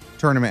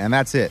tournament, and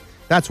that's it.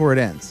 That's where it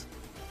ends.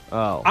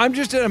 Oh. I'm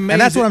just amazed.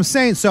 And that's what I'm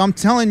saying. So I'm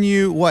telling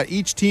you,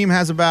 each team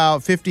has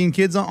about 15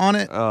 kids on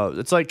it? Oh,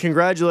 it's like,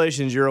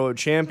 congratulations, you're a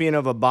champion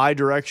of a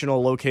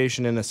bi-directional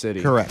location in a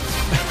city. Correct.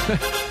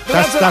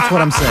 that's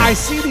what I'm saying. I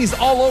see these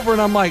all over,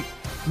 and I'm like,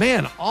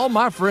 man, all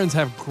my friends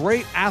have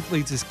great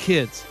athletes as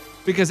kids.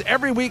 Because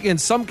every weekend,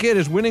 some kid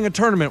is winning a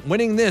tournament,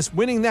 winning this,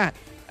 winning that.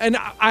 And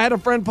I had a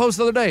friend post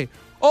the other day,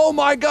 oh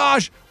my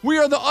gosh, we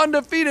are the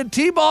undefeated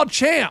T-ball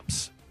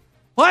champs.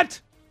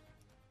 What?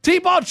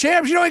 T-ball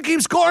champs? You don't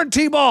keep scoring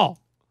T-ball.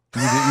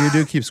 You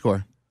do keep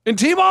score. In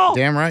T-ball?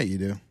 Damn right you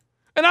do.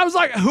 And I was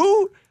like,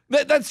 who?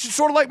 That's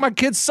sort of like my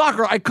kids'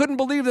 soccer. I couldn't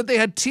believe that they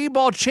had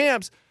T-ball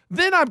champs.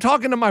 Then I'm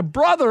talking to my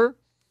brother,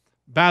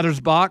 Batters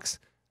Box.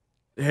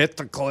 Hit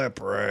the clip,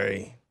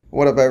 Ray.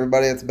 What up,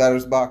 everybody? It's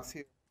Batters Box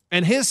here.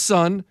 And his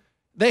son,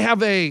 they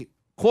have a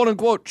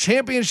quote-unquote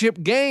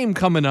championship game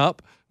coming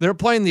up. They're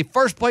playing the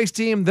first place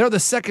team. They're the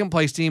second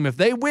place team. If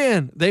they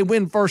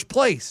win first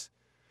place.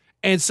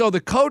 And so the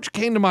coach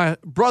came to my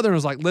brother and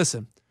was like,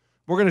 listen,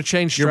 we're going to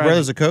change strategy. Your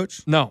brother's a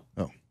coach? No.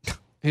 Oh.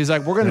 He's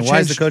like, we're going to change. Why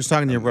is the coach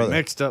talking to your brother?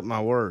 Mixed up my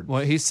word.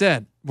 Well, he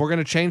said, we're going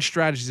to change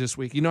strategies this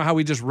week. You know how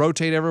we just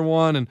rotate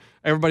everyone and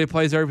everybody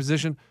plays every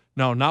position?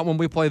 No, not when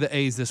we play the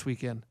A's this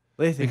weekend.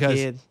 Listen, because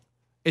kid.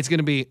 It's going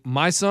to be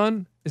my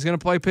son is going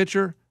to play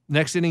pitcher.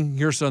 Next inning,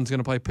 your son's going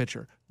to play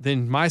pitcher.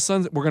 Then my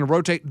son, we're going to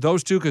rotate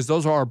those two because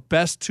those are our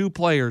best 2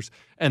 players,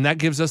 and that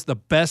gives us the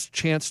best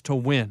chance to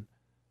win.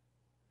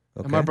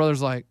 Okay. And my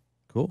brother's like,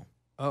 cool.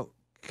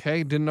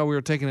 Okay, didn't know we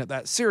were taking it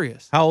that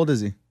serious. How old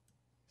is he?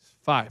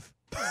 5.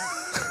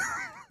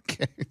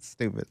 Okay,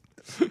 stupid.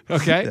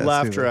 Okay. Yeah,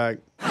 Laugh stupid. track.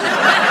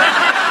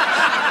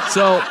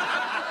 So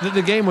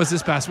the game was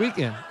this past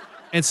weekend.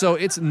 And so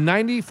it's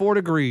 94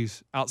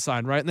 degrees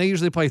outside, right? And they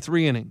usually play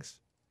 3 innings.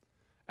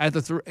 At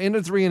the end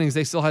of 3 innings,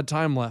 they still had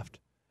time left.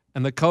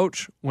 And the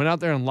coach went out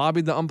there and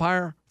lobbied the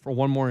umpire for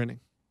 1 more inning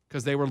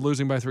because they were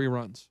losing by 3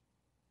 runs.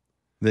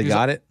 They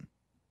got it?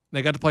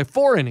 They got to play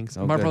 4 innings.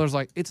 Okay. My brother's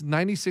like, it's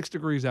 96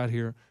 degrees out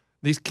here.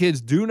 These kids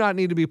do not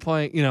need to be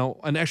playing,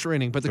 an extra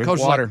inning. But the coach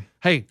was like,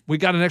 hey, we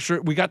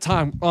got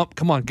time.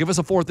 Come on, give us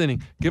a 4th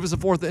inning. Give us a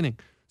 4th inning.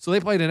 So they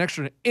played an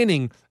extra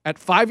inning at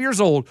 5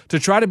 years old to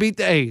try to beat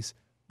the A's.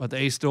 But the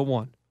A's still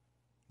won.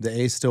 The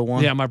A's still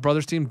won? Yeah, my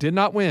brother's team did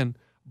not win.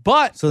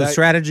 But so the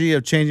strategy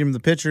of changing the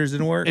pitchers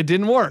didn't work? It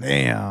didn't work.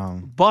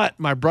 Damn. But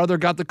my brother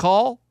got the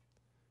call.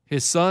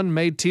 His son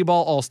made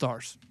T-ball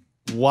All-Stars.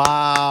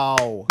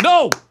 Wow.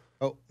 No.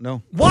 Oh,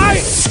 no. Why?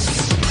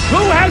 Who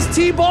has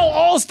T-ball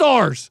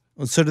All-Stars?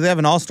 So do they have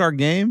an all-star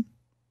game?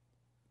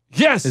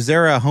 Yes. Is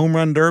there a home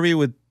run derby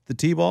with the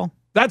T-ball?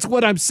 That's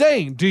what I'm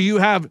saying. So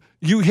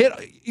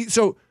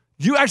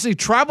you actually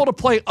travel to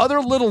play other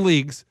little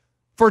leagues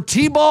for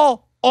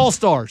T-ball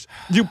All-Stars.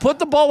 You put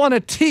the ball on a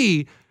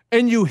tee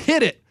and you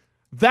hit it.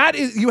 That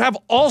is, you have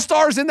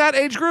all-stars in that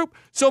age group?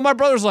 So my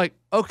brother's like,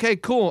 okay,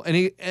 cool.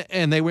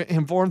 And they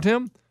informed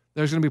him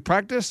there's going to be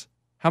practice.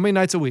 How many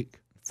nights a week?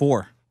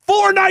 4.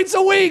 4 nights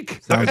a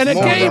week. And a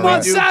game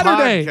on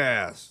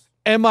Saturday.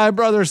 And my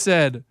brother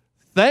said,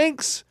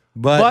 thanks,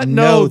 but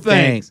no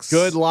thanks.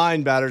 Good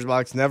line, Batter's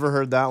Box. Never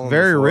heard that one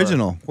Very before.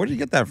 original. Where did you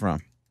get that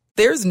from?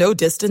 There's no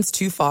distance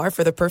too far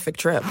for the perfect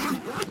trip.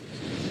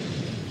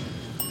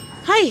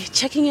 Hi,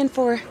 checking in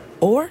for...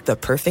 Or the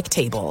perfect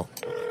table.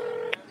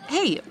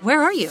 Hey,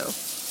 where are you?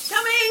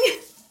 Coming!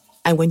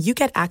 And when you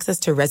get access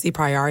to Resi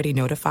Priority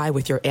Notify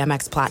with your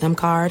Amex Platinum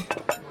card...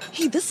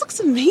 Hey, this looks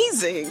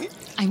amazing.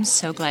 I'm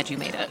so glad you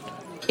made it.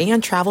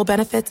 And travel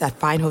benefits at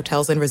fine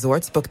hotels and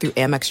resorts booked through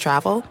Amex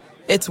Travel,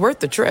 it's worth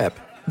the trip.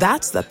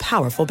 That's the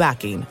powerful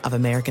backing of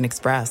American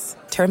Express.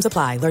 Terms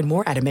apply. Learn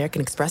more at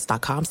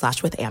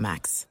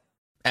americanexpress.com/withAmex.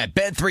 At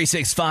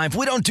Bet365,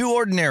 we don't do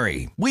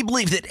ordinary. We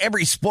believe that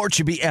every sport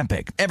should be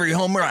epic. Every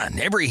home run,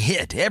 every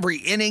hit, every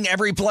inning,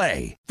 every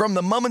play. From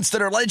the moments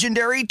that are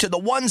legendary to the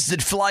ones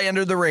that fly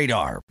under the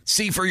radar.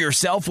 See for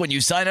yourself when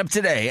you sign up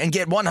today and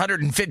get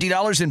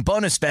 $150 in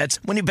bonus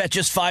bets when you bet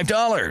just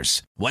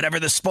 $5. Whatever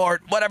the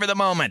sport, whatever the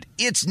moment,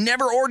 it's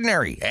never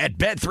ordinary at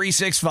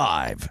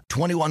Bet365.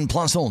 21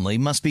 plus only.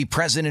 Must be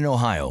present in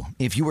Ohio.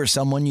 If you or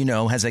someone you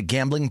know has a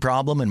gambling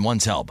problem and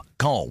wants help,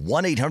 call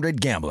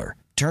 1-800-GAMBLER.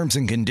 Terms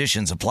and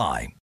conditions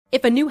apply.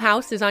 If a new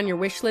house is on your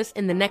wish list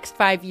in the next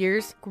 5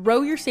 years,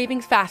 grow your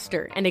savings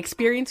faster and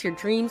experience your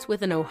dreams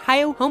with an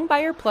Ohio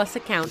Homebuyer Plus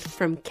account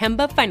from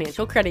Kemba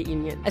Financial Credit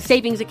Union. A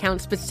savings account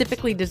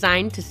specifically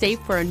designed to save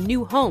for a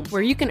new home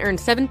where you can earn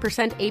 7%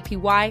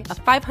 APY,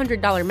 a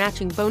 $500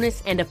 matching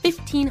bonus, and a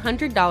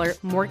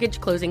 $1,500 mortgage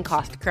closing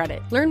cost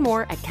credit. Learn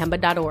more at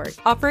Kemba.org.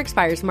 Offer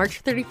expires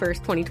March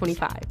 31st,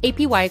 2025.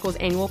 APY equals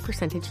annual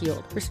percentage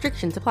yield.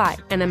 Restrictions apply.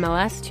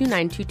 NMLS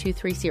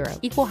 292230.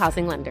 Equal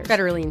housing lender.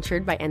 Federally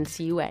insured by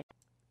NCUA.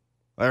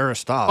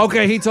 Aristotle.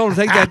 Okay, he told him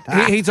to take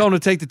that. He told him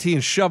to take the tee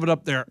and shove it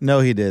up there. No,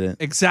 he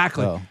didn't.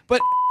 Exactly. Oh. But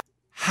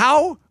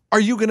how are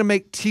you going to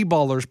make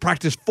T-ballers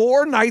practice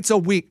 4 nights a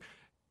week?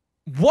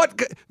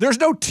 There's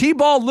no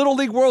T-ball Little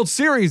League World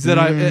Series that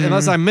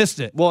unless I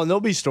missed it. Well, and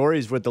there'll be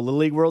stories with the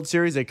Little League World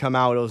Series. They come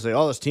out, it'll say,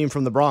 "Oh, this team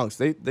from the Bronx."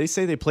 They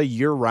say they play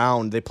year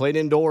round. They played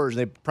indoors.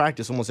 They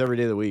practice almost every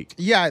day of the week.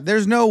 Yeah,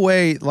 there's no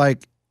way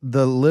like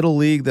the Little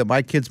League that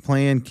my kids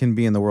play in can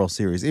be in the World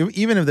Series,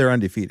 even if they're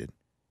undefeated.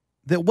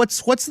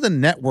 What's the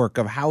network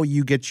of how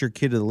you get your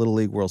kid to the Little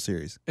League World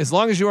Series? As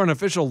long as you're an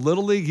official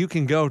Little League, you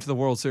can go to the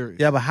World Series.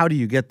 Yeah, but how do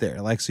you get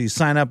there? Like, so you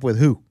sign up with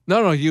who?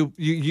 No.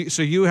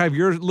 So you have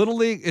your Little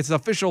League. It's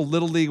official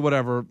Little League,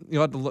 whatever.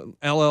 You have the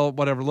LL,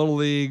 whatever, Little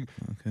League,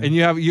 and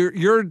you have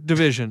your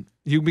division.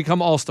 You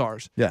become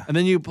all-stars. Yeah, and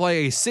then you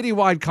play a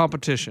citywide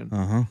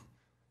competition.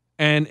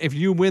 And if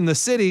you win the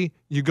city,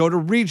 you go to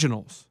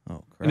regionals. Oh,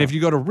 crap. And if you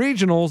go to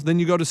regionals, then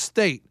you go to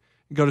state.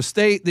 You go to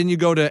state, then you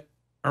go to.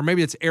 Or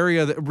maybe it's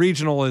area that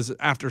regional is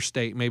after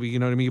state. Maybe, you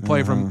know what I mean? You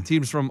play from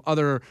teams from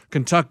other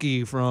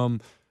Kentucky, from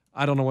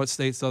I don't know what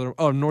states. North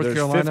There's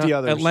Carolina, 50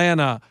 others.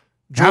 Atlanta,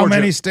 Georgia. How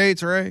many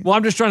states, Ray? Well,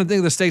 I'm just trying to think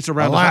of the states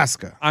around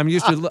Alaska. I'm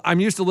used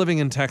to living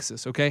in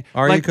Texas. Okay.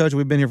 Are you, Coach?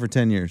 We've been here for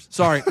 10 years.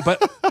 Sorry, but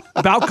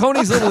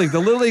Balcones Little League, the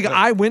Little League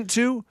I went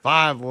to,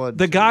 5-1.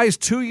 the guys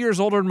 2 years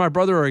older than my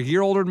brother or a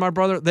year older than my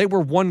brother, they were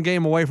 1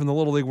 game away from the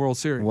Little League World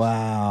Series.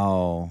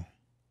 Wow.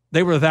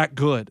 They were that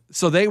good.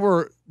 So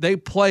they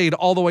played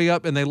all the way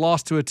up and they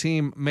lost to a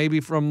team maybe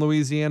from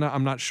Louisiana.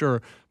 I'm not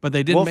sure. But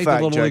they didn't make the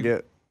Little League.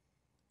 It.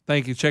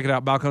 Thank you. Check it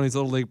out. Balcones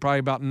Little League, probably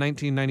about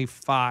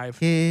 1995.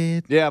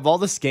 Yeah, of all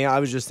the scams,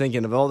 I was just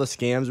thinking of all the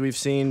scams we've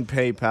seen,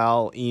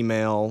 PayPal,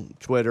 email,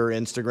 Twitter,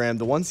 Instagram.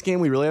 The one scam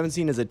we really haven't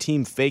seen is a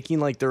team faking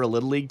like they're a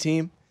Little League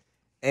team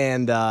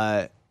and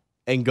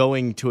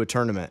going to a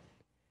tournament.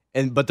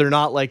 But they're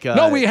not like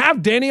no, we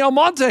have Danny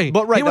Almonte.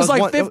 But right, he was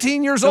like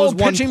 15 years old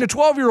pitching to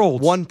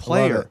 12-year-olds. One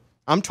player.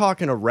 I'm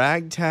talking a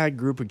ragtag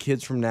group of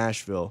kids from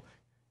Nashville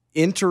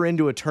enter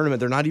into a tournament.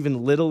 They're not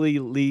even Little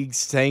League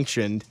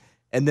sanctioned,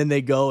 and then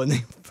they go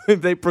and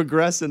they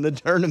progress in the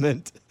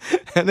tournament,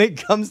 and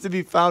it comes to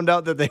be found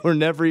out that they were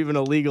never even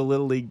a legal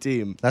Little League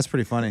team. That's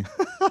pretty funny.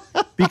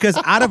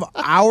 Because out of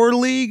our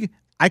league,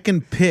 I can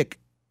pick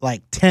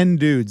like 10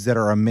 dudes that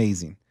are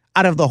amazing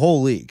out of the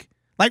whole league.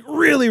 Like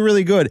really,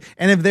 really good.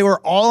 And if they were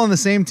all on the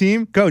same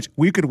team, Coach,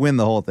 we could win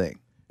the whole thing.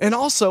 And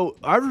also,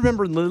 I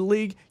remember in Little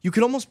League, you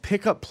could almost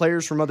pick up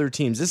players from other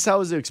teams. This is how it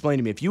was explained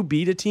to me. If you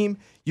beat a team,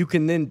 you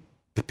can then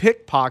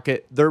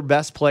pickpocket their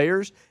best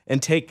players and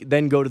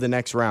then go to the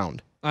next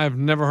round. I've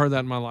never heard that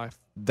in my life.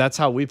 That's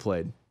how we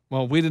played.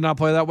 Well, we did not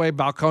play that way.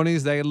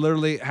 Balcones, they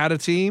literally had a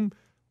team.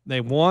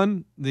 They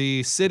won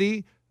the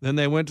city. Then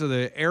they went to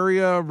the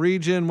area,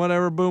 region,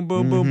 whatever. Boom,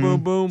 boom, boom,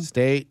 boom, boom.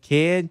 State.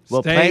 Kid,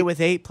 we'll play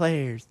with 8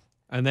 players.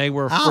 And they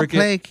were I'll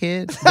play,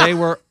 kid. They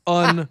were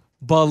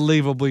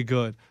unbelievably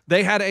good.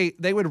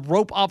 They would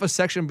rope off a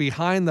section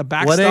behind the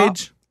backstop. What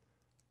age?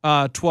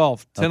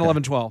 12, 10, Okay.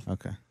 11, 12.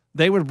 Okay.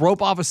 They would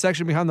rope off a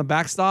section behind the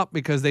backstop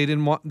because they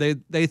didn't want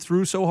they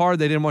threw so hard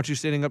they didn't want you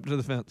standing up to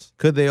the fence.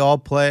 Could they all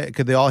play?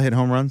 Could they all hit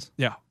home runs?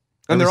 Yeah.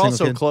 And Every they're single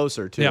also kid?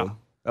 closer, too. Yeah.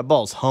 That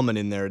ball's humming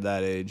in there at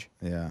that age.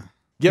 Yeah.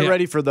 Get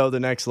ready for, though, the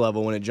next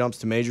level. When it jumps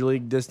to major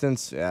league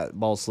distance,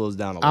 ball slows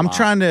down a lot. I'm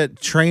trying to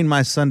train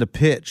my son to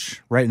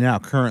pitch right now,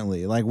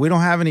 currently. Like, we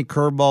don't have any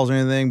curveballs or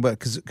anything, but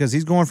because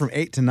he's going from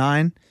 8 to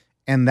 9,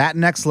 and that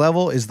next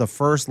level is the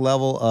first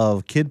level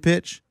of kid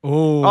pitch.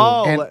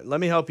 Let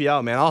me help you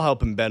out, man. I'll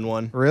help him bend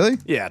one. Really?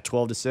 Yeah,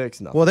 12 to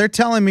 6. No. Well, they're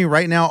telling me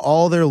right now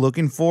all they're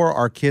looking for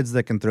are kids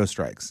that can throw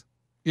strikes.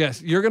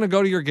 Yes, you're going to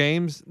go to your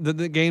games, the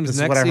games This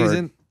is next what I heard.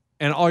 season,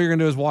 and all you're going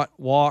to do is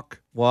walk.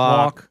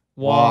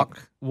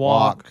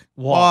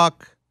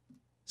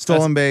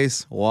 Stolen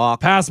base, walk.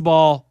 Pass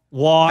ball,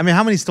 walk. I mean,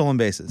 how many stolen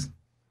bases?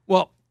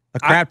 Well, a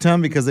crap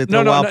ton because they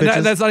throw wild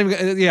pitches? That's not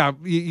even. Yeah,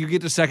 you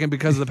get to second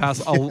because of the pass.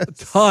 A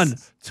ton.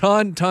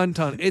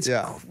 It's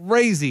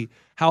crazy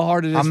how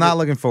hard it is. I'm not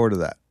looking forward to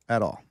that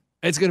at all.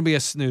 It's going to be a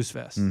snooze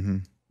fest. Mm-hmm.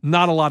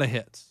 Not a lot of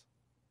hits.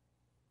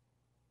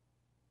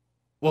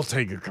 We'll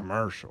take a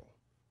commercial.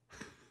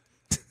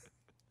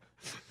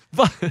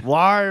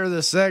 Why are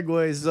the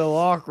segues so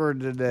awkward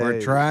today?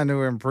 We're trying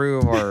to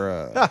improve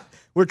our...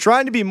 We're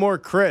trying to be more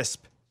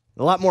crisp,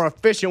 a lot more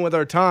efficient with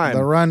our time.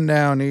 The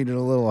rundown needed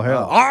a little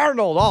help.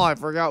 Arnold, I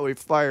forgot we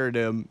fired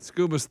him.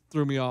 Scuba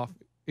threw me off.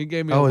 He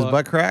gave me a his look.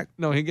 butt crack?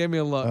 No, he gave me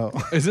a look.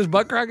 Oh. Is his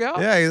butt crack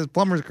out? Yeah, his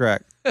plumber's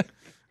crack.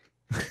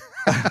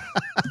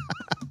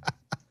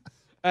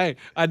 Hey,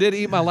 I did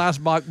eat my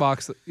last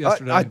box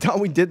yesterday. I thought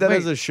we did that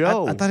as a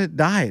show. I thought it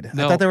died.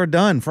 No. I thought they were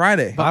done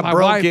Friday. But I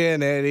broke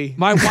in, Eddie.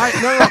 My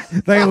wife,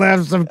 no. They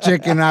left some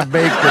chicken. I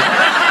baked it.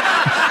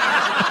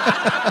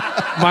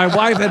 My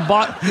wife had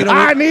bought.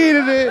 I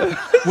needed it.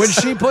 When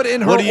she put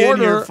in her What are you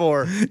order in here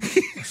for?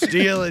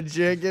 Stealing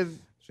chicken?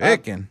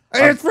 Chicken.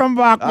 It's from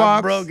Bok I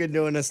Box. broke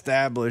into an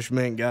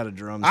establishment, got a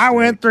drumstick. I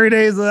went 3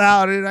 days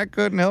without it. I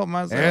couldn't help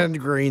myself. And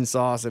green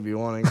sauce if you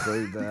want to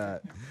include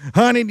that.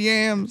 Honeyed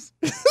yams.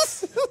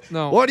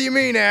 No. What do you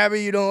mean,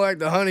 Abby? You don't like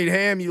the honeyed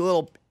ham, you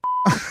little...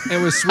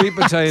 It was sweet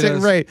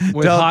potatoes Ray,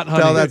 with hot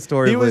honey. Tell that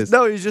story, he please.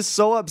 was just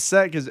so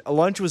upset because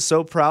Lunch was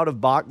so proud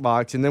of Bok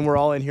Box, and then we're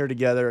all in here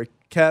together.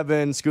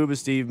 Kevin, Scuba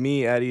Steve,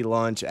 me, Eddie,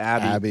 Lunch,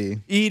 Abby.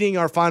 Eating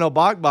our final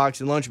Bok Box,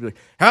 and Lunch would be like,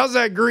 how's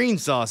that green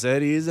sauce,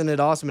 Eddie? Isn't it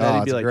awesome? And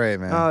Eddie'd be it's like, great,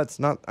 man. No, it's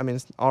not. I mean,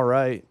 it's all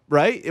right.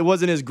 Right? It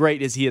wasn't as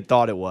great as he had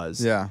thought it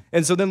was. Yeah.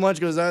 And so then Lunch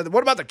goes,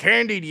 what about the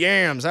candied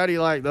yams? How do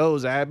you like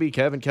those, Abby?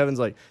 Kevin's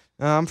like,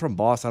 I'm from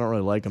Boston. I don't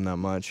really like them that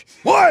much.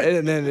 What?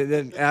 And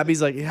then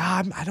Abby's like,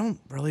 yeah, I don't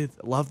really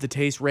love the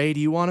taste. Ray, do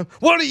you want them?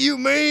 What do you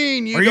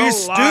mean? Are you Like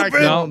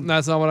stupid? No,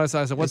 that's not what I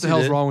said. I said, what the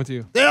hell's wrong with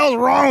you? The hell's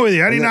wrong with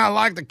you? I do not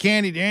like the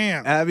candied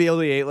yam. Abby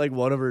only ate like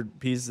one of her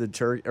pieces of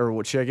turkey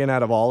or chicken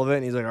out of all of it.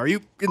 And he's like, are you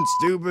fucking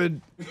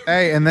stupid?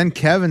 Hey, and then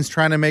Kevin's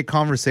trying to make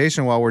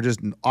conversation while we're just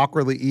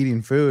awkwardly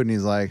eating food. And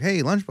he's like,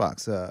 hey,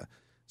 Lunchbox, so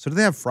do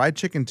they have fried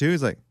chicken too?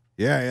 He's like,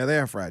 yeah, they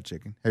have fried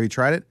chicken. Have you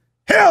tried it?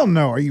 Hell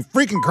no. Are you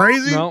freaking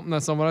crazy? No,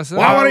 that's not what I said.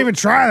 Why would I even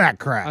try that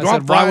crap? I You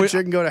want said, why fried would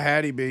chicken? Go to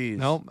Hattie B's.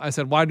 No, I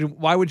said, why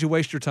would you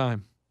waste your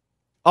time?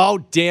 Oh,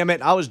 damn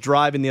it. I was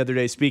driving the other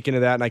day, speaking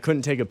of that, and I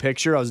couldn't take a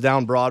picture. I was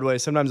down Broadway.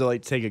 Sometimes I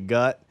like to take a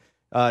gut,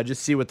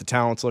 just see what the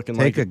talent's looking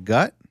like. Take a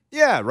gut?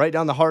 Yeah, right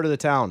down the heart of the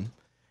town.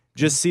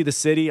 Just see the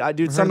city.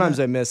 Sometimes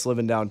I miss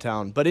living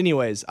downtown. But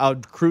anyways, I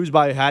would cruise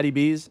by Hattie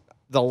B's.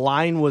 The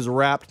line was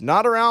wrapped,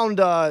 not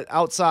around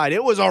outside.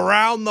 It was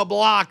around the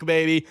block,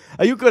 baby.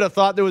 You could have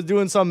thought they was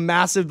doing some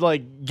massive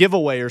like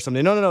giveaway or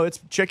something. No. It's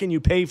chicken you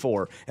pay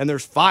for. And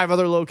there's 5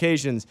 other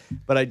locations.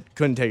 But I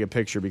couldn't take a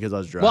picture because I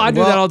was driving. Well, I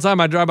do that all the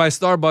time. I drive by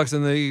Starbucks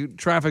and the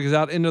traffic is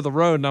out into the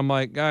road. And I'm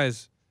like,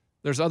 guys,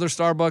 there's other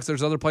Starbucks.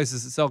 There's other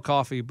places that sell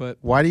coffee. But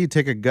Why do you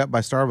take a gut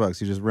by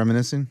Starbucks? You just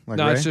reminiscing? Like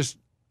no, Ray?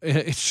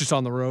 it's just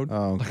on the road.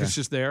 Oh, okay. Like it's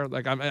just there.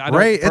 Like I don't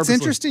Ray, it's purposely-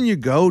 interesting you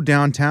go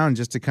downtown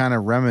just to kind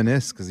of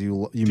reminisce because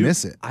you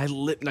miss it. I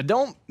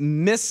don't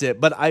miss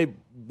it, but I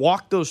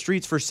walked those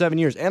streets for 7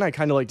 years, and I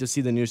kind of like to see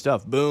the new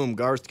stuff. Boom,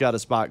 Garth's got a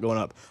spot going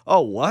up.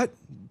 Oh, what?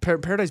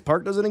 Paradise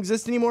Park doesn't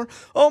exist anymore?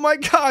 Oh, my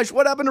gosh,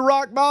 what happened to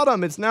Rock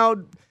Bottom? It's now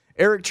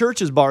Eric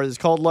Church's bar. It's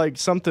called like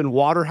something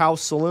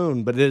Waterhouse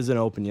Saloon, but it isn't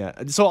open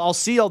yet. So I'll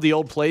see all the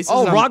old places.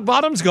 Oh, Rock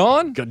Bottom's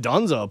gone?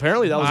 Dunzo.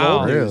 Apparently that was Wow.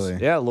 old news.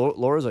 Really? Yeah,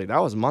 Laura's like, that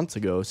was months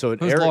ago. So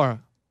Who's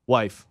Laura?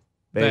 Wife.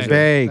 Bay,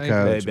 Bay.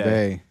 Coach, Bay.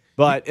 Bay.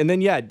 But, and then,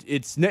 yeah,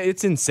 it's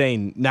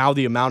insane. Now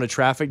the amount of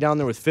traffic down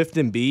there with 5th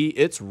and B,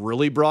 it's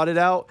really brought it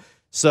out.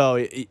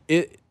 So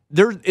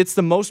it's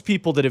the most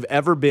people that have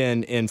ever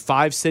been in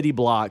 5 city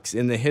blocks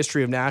in the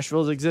history of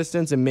Nashville's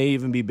existence, and may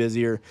even be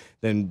busier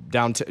than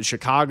down to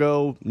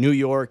Chicago, New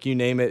York, you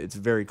name it. It's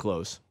very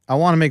close. I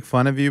want to make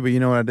fun of you, but you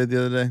know what I did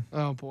the other day?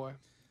 Oh, boy.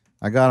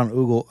 I got on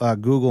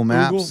Google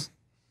Maps Google?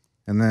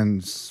 and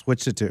then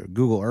switched it to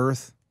Google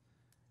Earth.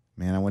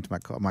 Man, I went to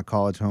my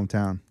college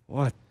hometown.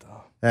 What the?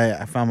 Hey,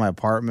 I found my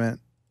apartment,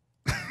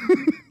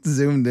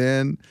 zoomed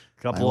in.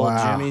 Couple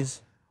Like, of wow.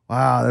 Jimmys.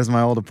 Wow, there's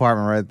my old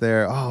apartment right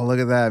there. Oh, look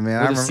at that,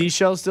 man. Are the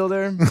seashells still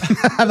there?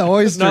 The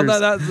oysters. No,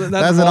 that's in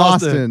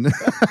Austin.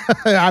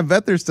 I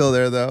bet they're still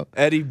there, though.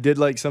 Eddie did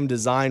like some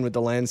design with the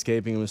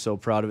landscaping and was so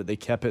proud of it. They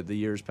kept it the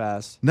years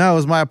past. No, it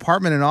was my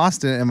apartment in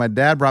Austin, and my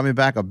dad brought me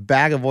back a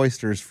bag of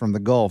oysters from the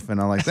Gulf,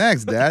 and I'm like,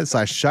 thanks, Dad. So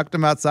I shucked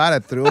them outside. I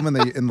threw them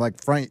right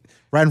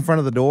in front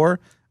of the door.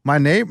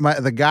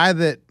 The guy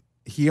that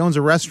he owns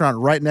a restaurant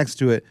right next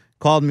to it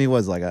called me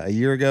a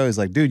year ago. He's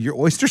like, dude, your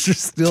oysters are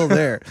still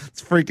there.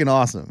 It's freaking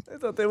awesome. I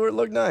thought they would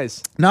look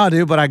nice. No,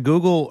 dude, but I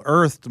Google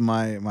Earthed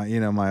my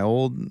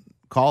old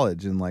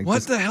college and like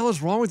what the hell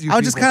is wrong with you? I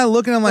was just kind of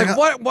looking. I'm like,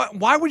 what?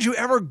 Why would you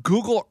ever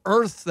Google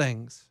Earth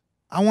things?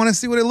 I want to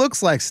see what it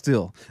looks like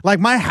still. Like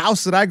my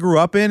house that I grew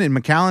up in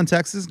McAllen,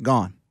 Texas,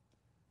 gone.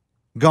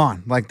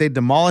 Like they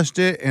demolished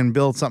it and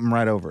built something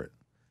right over it.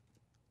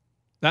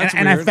 That's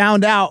and I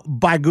found out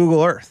by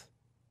Google Earth.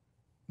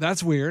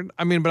 That's weird.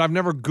 I mean, but I've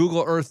never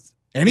Google Earth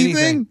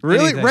anything.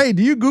 Really? Anything. Ray,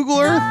 do you Google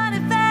Earth?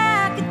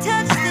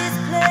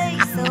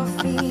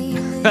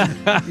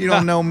 You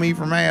don't know me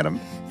from Adam.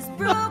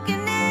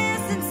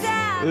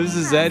 This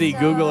is Eddie,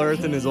 Google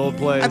Earth in his old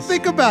place. I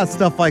think about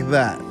stuff like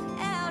that.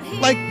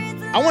 Like,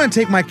 I want to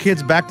take my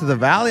kids back to the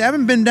valley. I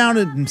haven't been down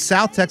in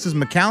South Texas,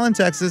 McAllen,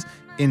 Texas,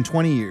 in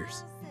 20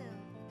 years.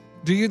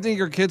 Do you think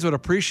your kids would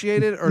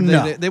appreciate it, or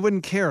No. they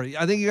wouldn't care?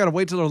 I think you got to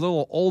wait till they're a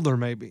little older,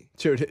 maybe.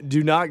 Dude,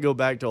 do not go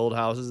back to old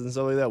houses and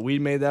stuff like that. We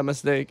made that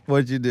mistake.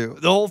 What'd you do?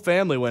 The whole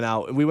family went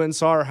out, and we went and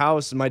saw our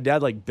house, and my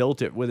dad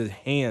built it with his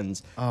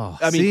hands. Oh,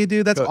 see,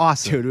 dude, that's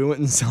awesome. Dude, we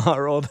went and saw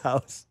our old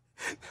house.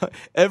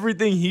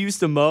 Everything he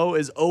used to mow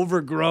is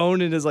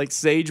overgrown and is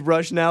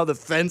sagebrush now. The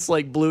fence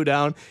blew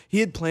down. He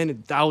had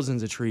planted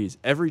thousands of trees.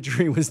 Every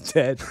tree was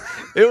dead.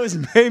 It was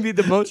maybe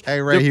the most. Hey,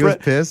 Ray, he was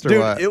pissed or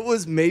dude, what? It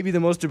was maybe the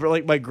most.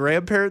 My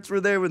grandparents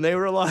were there when they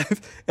were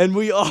alive, and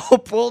we all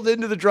pulled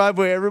into the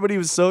driveway. Everybody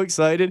was so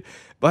excited.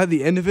 By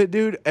the end of it,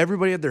 dude,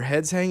 everybody had their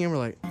heads hanging. We're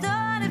like,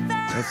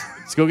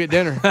 let's go get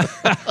dinner.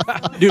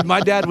 Dude, my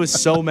dad was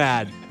so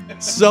mad.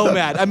 So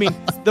mad. I mean,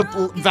 the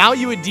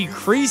value had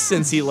decreased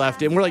since he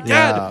left it. And we're like,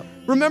 Dad,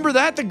 remember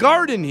that? The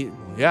garden.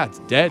 Yeah, it's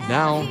dead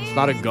now. It's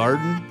not a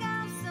garden.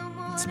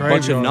 It's a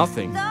bunch of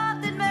nothing.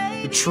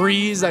 The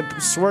trees, I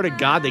swear to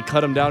God, they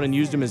cut them down and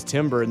used them as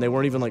timber, and they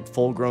weren't even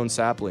full-grown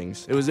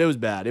saplings. It was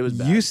bad. It was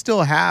bad. You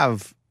still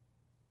have,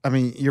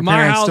 your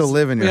parents still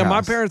live in your house. Yeah,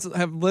 my parents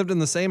have lived in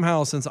the same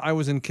house since I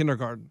was in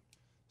kindergarten.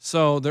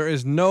 So there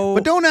is no.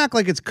 But don't act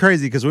like it's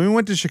crazy, because when we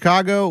went to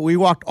Chicago, we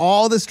walked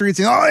all the streets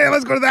and, oh, yeah,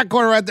 let's go to that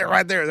corner right there.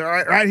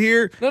 Right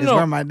here is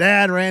where my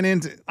dad ran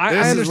into. I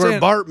understand. This is where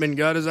Bartman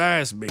got his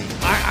ass beat.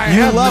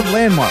 You love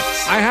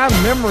landmarks. I have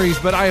memories,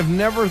 but I have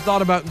never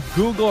thought about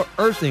Google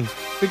Earthing,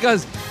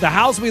 because the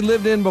house we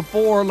lived in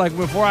before,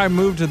 before I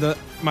moved to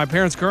my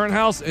parents' current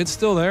house, it's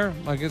still there.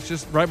 It's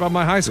just right by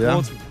my high school. Yeah.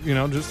 It's,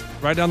 just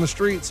right down the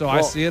street. So I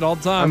see it all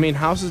the time. I mean,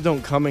 houses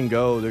don't come and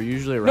go. They're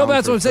usually around. No, but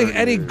that's what I'm saying. 30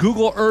 Eddie, years.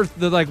 Google Earth,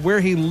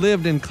 where he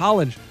lived in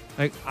college.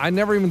 I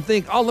never even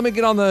think, let me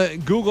get on the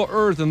Google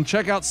Earth and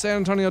check out San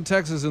Antonio,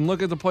 Texas, and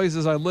look at the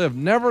places I lived.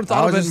 Never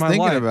thought of it in my life. I was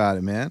just thinking about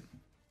it, man.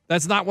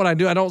 That's not what I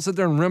do. I don't sit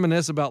there and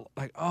reminisce about,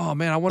 oh,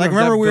 man, I wonder if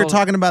remember we were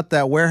talking about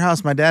that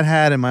warehouse my dad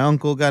had and my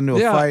uncle got into a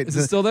fight. Is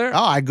it still there?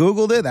 Oh, I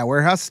Googled it. That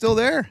warehouse is still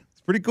there.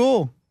 It's pretty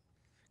cool.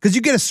 Because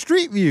you get a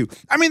street view.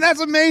 I mean, that's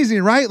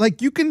amazing, right?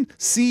 You can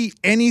see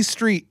any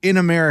street in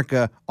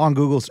America on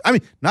Google. I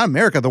mean, not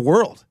America, the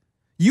world.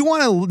 You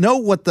want to know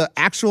what the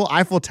actual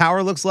Eiffel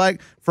Tower looks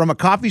like from a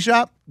coffee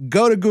shop?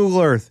 Go to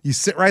Google Earth. You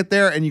sit right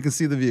there and you can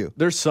see the view.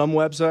 There's some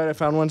website I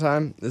found one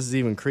time. This is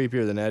even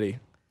creepier than Eddie.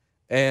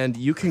 And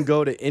you can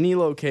go to any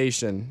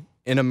location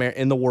in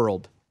the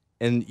world,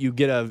 and you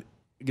get a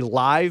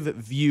live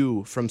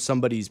view from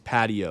somebody's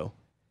patio.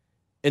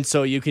 And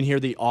so you can hear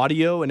the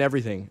audio and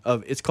everything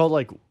of it's called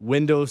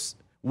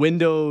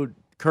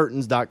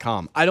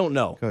windowcurtains.com. I don't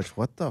know. Coach,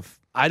 what the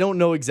I don't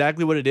know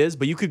exactly what it is,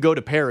 but you could go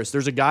to Paris.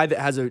 There's a guy that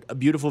has a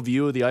beautiful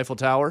view of the Eiffel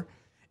Tower,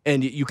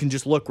 and you can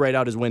just look right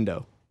out his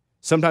window.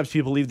 Sometimes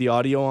people leave the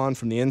audio on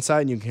from the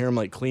inside, and you can hear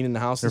them cleaning the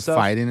house and stuff.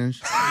 They're fighting and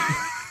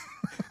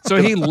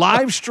So he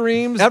live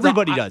streams.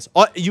 Everybody does.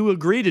 You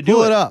agree to do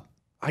Pull it up.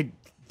 I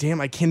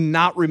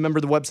cannot remember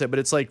the website, but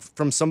it's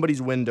from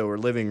somebody's window or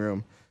living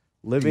room.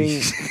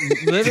 Living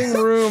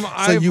room.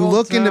 So you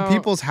look into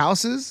people's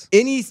houses?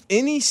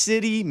 Any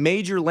city,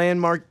 major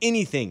landmark,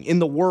 anything in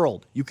the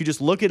world. You could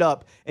just look it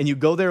up, and you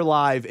go there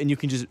live, and you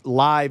can just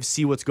live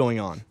see what's going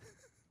on.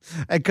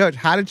 Hey, Coach,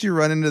 how did you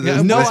run into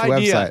this, no this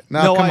idea. website?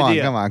 No come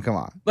idea.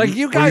 on.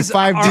 You guys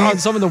are on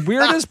some of the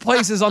weirdest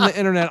places on the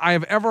internet I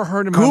have ever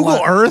heard in my life.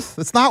 Google Earth?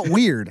 It's not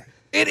weird.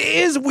 It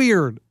is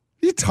weird.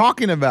 What are you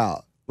talking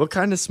about? What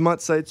kind of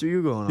smut sites are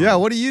you going on? Yeah,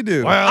 what do you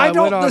do? Well, I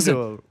don't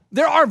listen.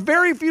 There are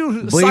very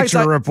few sites.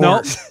 Bleacher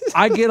Report. No,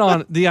 I get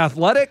on The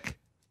Athletic,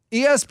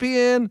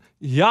 ESPN,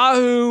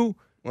 Yahoo.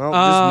 Well,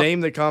 just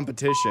name the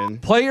competition.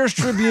 Players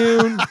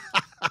Tribune.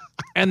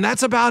 And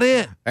that's about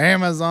it.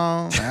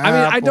 Amazon. I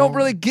mean, I don't Apple.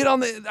 really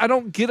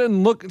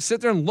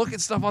sit there and look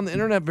at stuff on the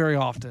internet very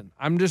often.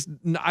 I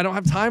don't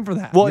have time for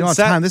that. Well, You don't have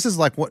sad- time. This is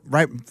like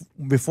right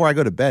before I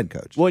go to bed,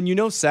 Coach. Well,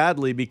 and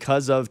sadly,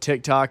 because of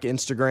TikTok,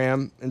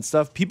 Instagram, and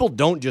stuff, people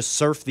don't just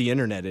surf the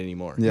internet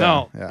anymore. Yeah,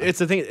 No. yeah.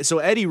 It's a thing. So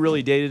Eddie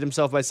really dated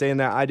himself by saying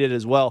that. I did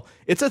as well.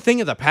 It's a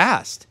thing of the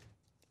past.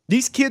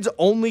 These kids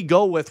only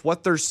go with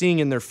what they're seeing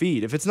in their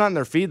feed. If it's not in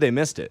their feed, they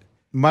missed it.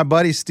 My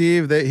buddy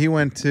Steve, he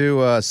went to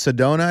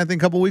Sedona, I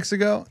think, a couple weeks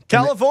ago.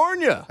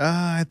 California.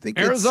 I think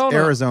Arizona. it's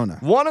Arizona.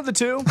 One of the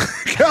two.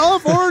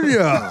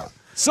 California.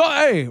 So,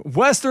 hey,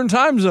 Western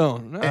time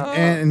zone.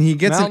 and he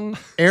gets Mountain. an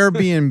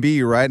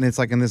Airbnb, right? And it's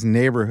like in this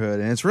neighborhood,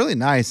 and it's really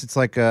nice. It's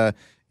like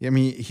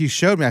he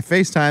showed me. I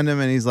FaceTimed him,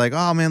 and he's like,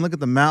 "Oh man, look at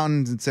the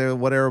mountains and say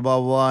whatever, blah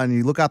blah blah." And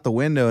you look out the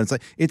window, and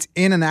it's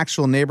in an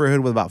actual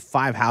neighborhood with about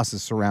 5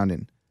 houses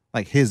surrounding,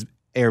 like his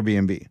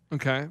Airbnb.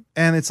 Okay.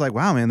 And it's like,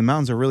 wow, man, the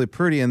mountains are really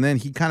pretty. And then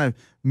he kind of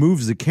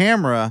moves the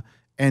camera,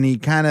 and he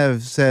kind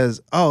of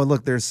says, "Oh,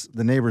 look, there's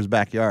the neighbor's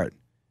backyard."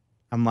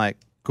 I'm like,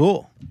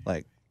 cool,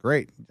 like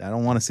great. I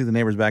don't want to see the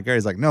neighbor's backyard.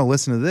 He's like, "No,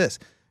 listen to this.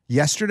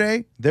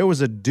 Yesterday, there was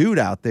a dude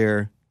out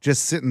there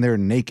just sitting there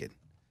naked."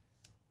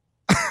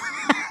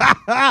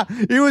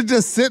 He was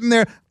just sitting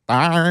there.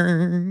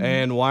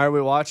 And why are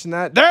we watching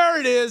that? There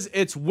it is.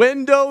 It's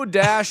window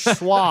dash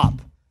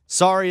swap.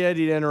 Sorry,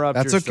 Eddie, to interrupt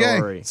That's your okay.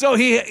 story. So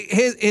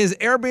his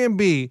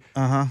Airbnb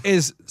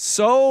is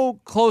so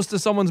close to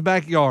someone's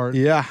backyard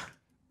Yeah.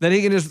 that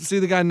he can just see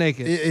the guy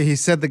naked. He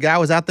said the guy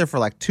was out there for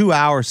like 2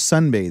 hours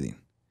sunbathing.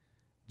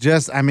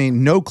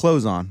 No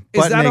clothes on.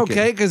 Is butt that naked.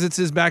 okay? Because it's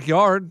his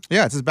backyard.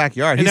 Yeah, it's his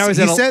backyard. And now he's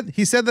at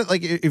He said that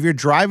like if you're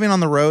driving on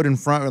the road in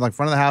front, or like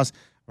front of the house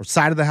or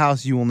side of the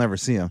house, you will never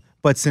see him.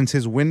 But since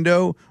his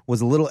window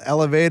was a little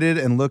elevated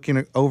and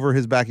looking over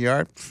his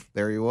backyard,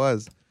 there he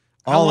was.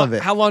 All of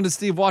it. How long did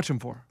Steve watch him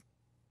for?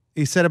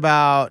 He said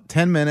about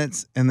 10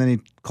 minutes, and then he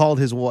called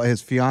his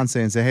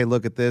fiance and said, "Hey,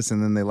 look at this,"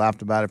 and then they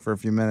laughed about it for a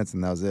few minutes,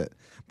 and that was it.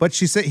 But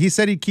he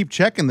said he'd keep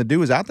checking. The dude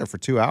was out there for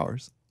 2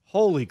 hours.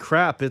 Holy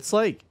crap. It's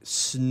like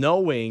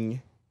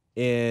snowing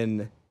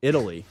in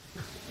Italy.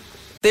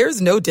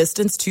 There's no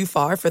distance too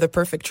far for the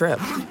perfect trip.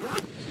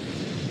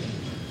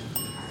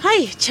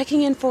 Hi,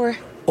 checking in for.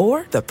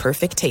 Or the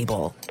perfect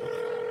table.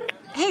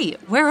 Hey,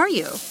 where are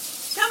you?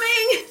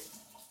 Coming!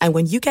 And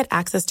when you get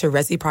access to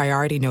Resi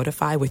Priority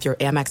Notify with your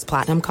Amex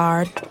Platinum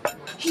card.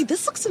 Hey,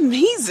 this looks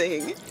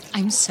amazing.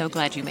 I'm so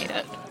glad you made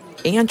it.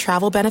 And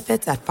travel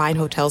benefits at fine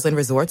hotels and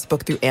resorts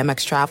booked through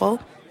Amex Travel.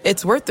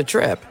 It's worth the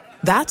trip.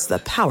 That's the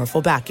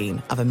powerful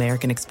backing of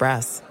American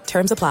Express.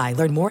 Terms apply.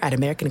 Learn more at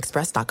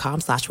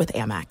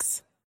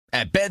americanexpress.com/withAmex.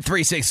 At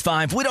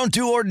Bet365, we don't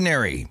do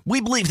ordinary. We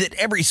believe that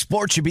every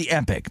sport should be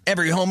epic.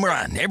 Every home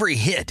run, every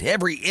hit,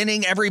 every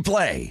inning, every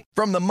play.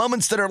 From the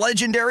moments that are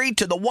legendary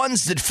to the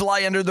ones that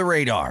fly under the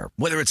radar.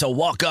 Whether it's a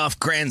walk-off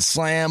grand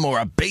slam or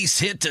a base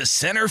hit to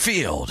center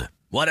field.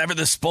 Whatever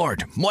the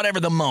sport, whatever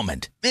the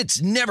moment.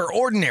 It's never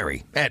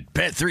ordinary at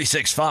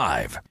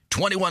Bet365.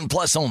 21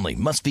 plus only.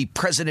 Must be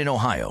present in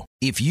Ohio.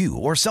 If you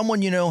or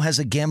someone you know has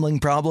a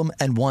gambling problem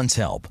and wants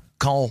help,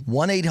 call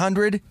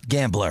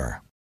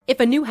 1-800-GAMBLER. If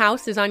a new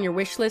house is on your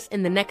wish list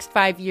in the next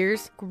 5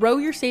 years, grow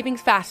your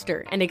savings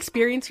faster and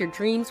experience your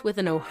dreams with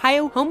an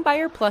Ohio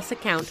Homebuyer Plus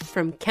account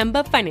from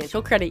Kemba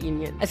Financial Credit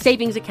Union. A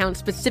savings account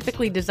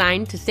specifically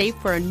designed to save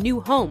for a new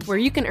home where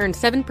you can earn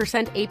 7%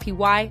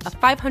 APY, a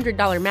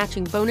 $500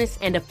 matching bonus,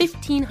 and a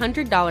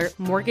 $1,500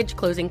 mortgage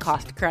closing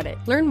cost credit.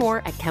 Learn more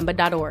at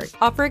Kemba.org.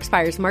 Offer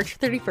expires March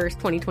 31st,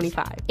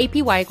 2025.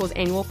 APY equals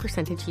annual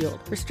percentage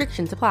yield.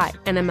 Restrictions apply.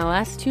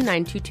 NMLS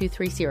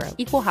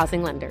 292230. Equal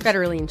housing lender.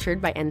 Federally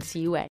insured by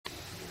NCUA.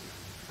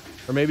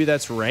 Or maybe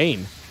that's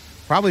rain.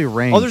 Probably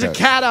rain. Oh, there's a Coach.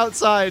 cat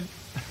outside.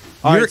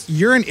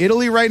 You're in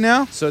Italy right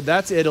now? So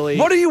that's Italy.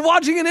 What are you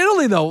watching in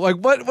Italy, though? Like,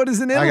 what is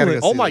in I gotta Italy?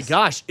 go see Oh my this.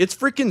 gosh. It's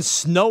freaking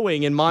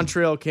snowing in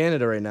Montreal,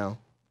 Canada right now.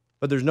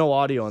 But there's no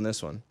audio on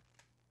this one.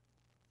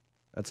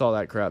 That's all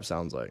that crap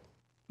sounds like.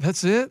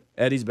 That's it?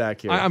 Eddie's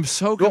back here. I'm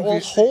so Well,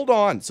 confused. hold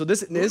on. So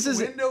this is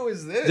window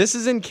is this? This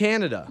is in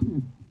Canada.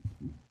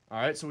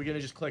 All right, so we're gonna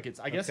just click it.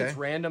 I guess Okay. it's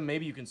random.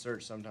 Maybe you can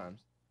search sometimes.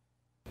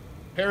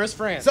 Paris,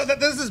 France. So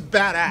this is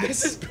badass.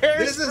 This is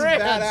Paris, This is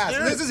France, badass.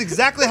 dude. This is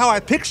exactly how I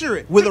picture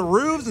it, with the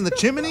roofs and the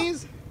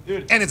chimneys,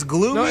 Dude. and it's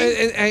gloomy. No,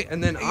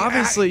 And then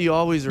obviously you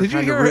always are did you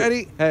kind hear of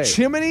Eddie? Hey.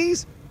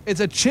 Chimneys?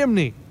 It's a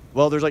chimney.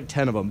 Well, there's like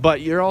 10 of them,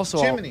 but you're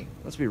also Chimney.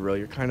 let's be real.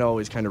 You're kind of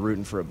always kind of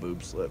rooting for a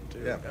boob slip,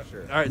 dude. Yeah, for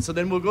sure. All right, so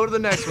then we'll go to the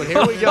next one.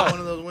 Here we go. One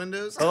of those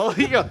windows. Oh,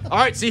 here you go. All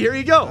right, see, here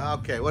you go.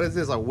 Okay, what is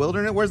this? A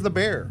wilderness? Where's the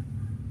bear?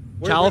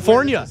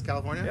 California. Where is this?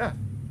 California? Yeah.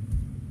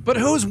 But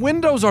whose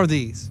windows are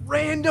these?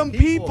 Random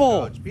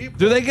people. Coach, people.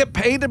 Do they get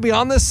paid to be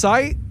on this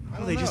site? I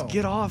don't They know. just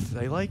get off.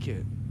 They like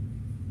it.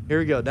 Here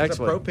we go. There's Next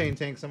a one. propane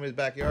tank in somebody's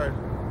backyard.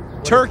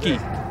 What is Turkey.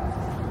 this?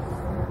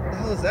 What the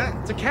hell is that?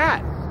 It's a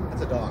cat.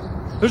 That's a dog.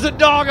 There's a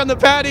dog on the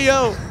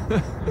patio.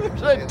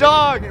 There's a Hey,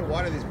 dog. We need to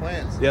water these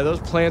plants. Yeah,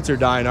 those plants are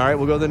dying. All right,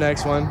 we'll go to the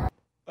next one.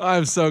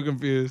 I'm so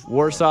confused.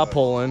 Warsaw,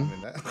 Poland.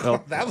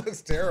 Nope. That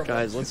looks terrible.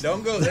 Guys, let's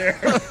don't go there.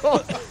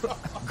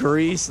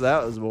 Greece.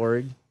 That was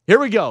boring. Here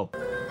we go.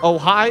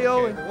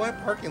 Ohio. Okay,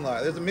 what parking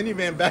lot? There's a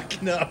minivan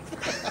backing up.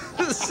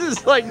 This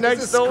is like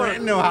next door.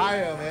 Scranton,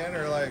 Ohio, man,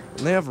 or like.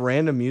 And they have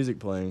random music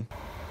playing.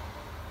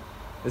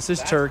 This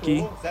is Turkey.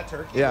 Cool. Is that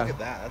Turkey? Yeah. Look at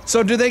that. That's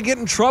So do they get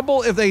in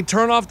trouble if they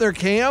turn off their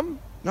cam?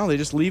 No, they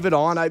just leave it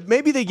on.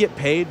 Maybe they get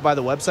paid by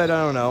the website. I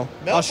don't know.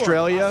 Melbourne,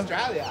 Australia.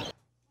 Australia.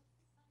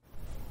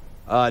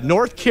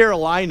 North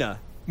Carolina.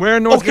 Where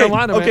in North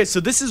Carolina, man? Okay, so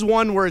this is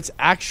one where it's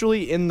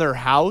actually in their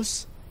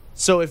house.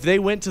 So if they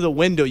went to the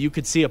window, you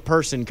could see a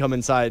person come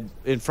inside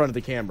in front of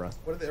the camera.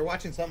 What are they? They're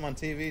watching something on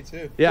TV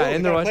too. Yeah, Ooh,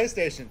 and they they're got a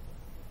PlayStation.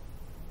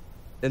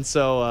 And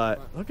so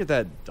look at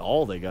that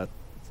doll they got.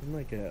 It's in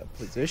like a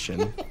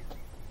position.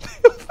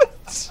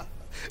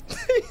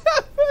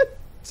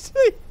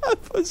 They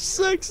have a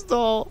sex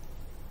doll.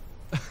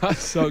 I'm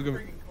so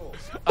confused.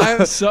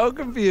 I'm so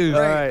confused.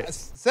 All right.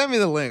 Send me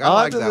the link. I On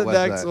like to that the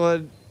website. next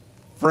one.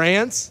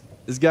 France.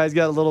 This guy's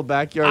got a little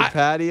backyard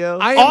patio.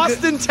 I am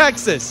Austin,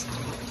 Texas.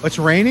 It's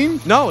raining?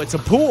 No, it's a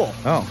pool.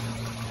 Oh.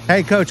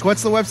 Hey, Coach,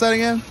 what's the website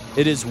again?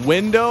 It is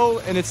window,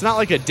 and it's not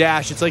like a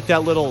dash. It's like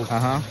that little.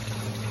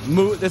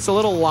 It's a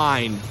little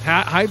line.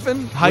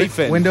 Hyphen.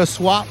 Window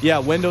swap.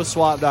 Yeah,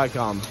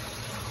 windowswap.com.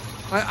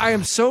 I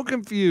am so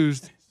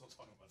confused.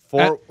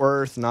 Fort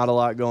Worth, not a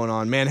lot going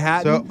on.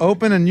 Manhattan. So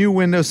open a new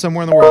window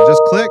somewhere in the world.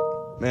 Just click.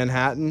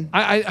 Manhattan.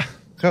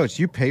 Coach,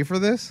 you pay for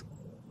this?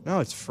 No,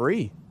 it's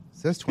free. It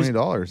says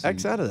 $20.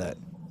 X out of that.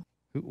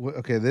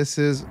 Okay, this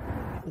is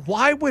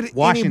Why would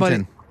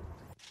Washington.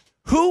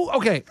 anybody?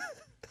 Okay.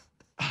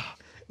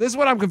 This is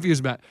what I'm confused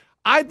about.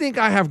 I think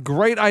I have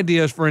great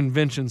ideas for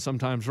inventions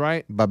sometimes,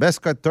 right?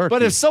 Babeska Turkey.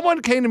 But if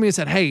someone came to me and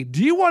said, "Hey,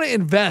 do you want to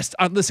invest?"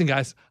 Listen,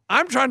 guys,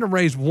 I'm trying to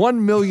raise $1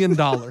 million.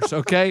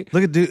 Okay,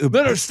 Look at dude.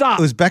 No, stop.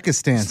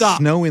 Uzbekistan Stop.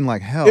 snowing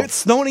like hell. It's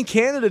snowing in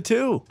Canada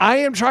too. I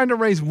am trying to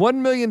raise $1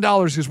 million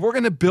because we're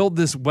going to build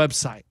this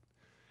website,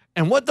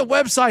 and what the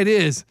website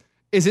is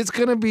it's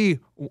going to be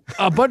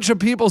a bunch of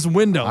people's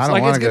windows. I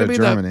don't want to go to be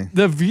Germany.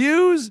 the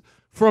views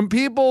from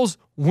people's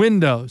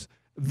windows.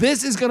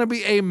 This is going to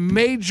be a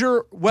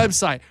major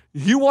website.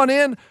 You want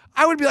in?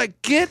 I would be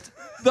like, get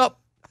the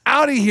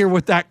out of here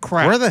with that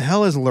crap. Where the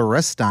hell is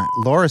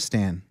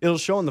Lauristan? It'll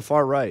show on the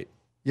far right.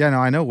 Yeah, no,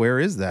 I know. Where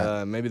is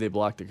that? Maybe they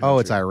blocked the country. Oh,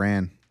 it's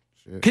Iran.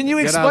 Shit. Can you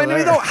Get explain out to of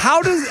me there. though?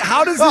 How does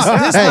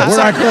this Hey, where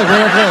do I website? click? Where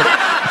do I click?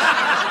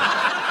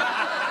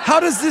 How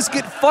does this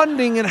get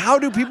funding and how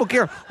do people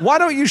care? Why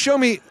don't you show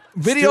me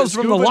videos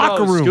from the Scuba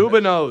locker knows, room? Scuba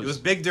It knows. was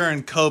big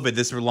during COVID.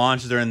 This were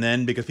launched during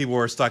then because people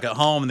were stuck at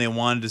home and they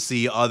wanted to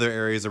see other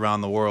areas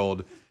around the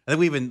world. I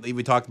think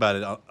we talked about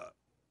it,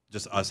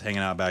 just us hanging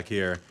out back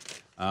here.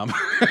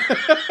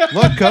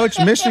 Look, Coach,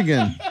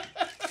 Michigan.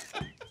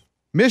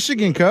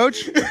 Michigan,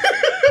 Coach.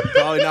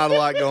 Probably not a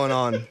lot going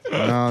on.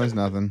 No, there's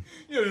nothing.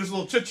 Just a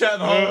little chit chat in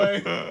the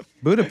hallway.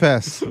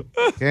 Budapest.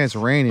 Okay, it's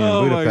raining in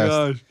Oh my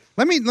Budapest. gosh.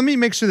 Let me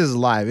make sure this is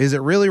live. Is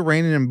it really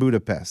raining in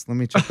Budapest? Let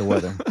me check the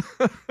weather.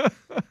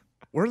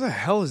 Where the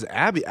hell is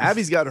Abby?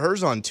 Abby's got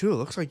hers on too. It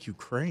looks like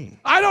Ukraine.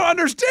 I don't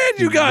understand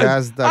you guys.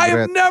 Gazda I have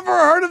Gret. never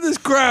heard of this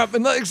crap,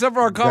 except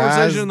for our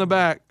conversation in the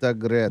back.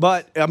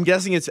 But I'm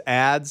guessing it's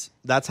ads.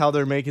 That's how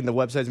they're making the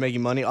websites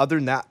making money. Other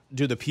than that,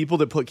 do the people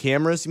that put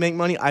cameras make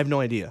money? I have no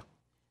idea.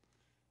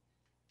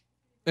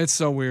 It's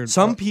so weird.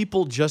 Some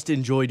people just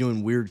enjoy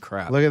doing weird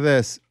crap. Look at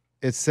this.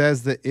 It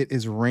says that it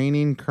is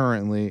raining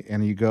currently,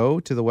 and you go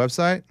to the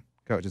website,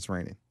 Coach, it's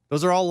raining.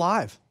 Those are all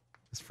live.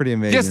 It's pretty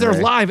amazing. Yes, they're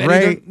Ray. live, Eddie.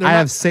 Ray, They're I not-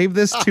 have saved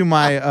this to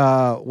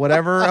my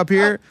whatever up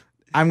here.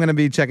 I'm going to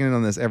be checking in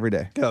on this every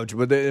day. Coach,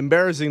 but the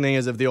embarrassing thing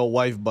is if the old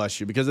wife busts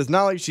you, because it's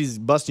not like she's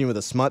busting you with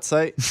a smut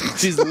site.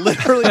 She's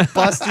literally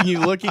busting you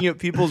looking at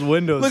people's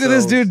windows. Look at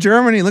this dude,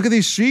 Germany. Look at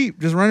these sheep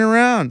just running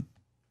around.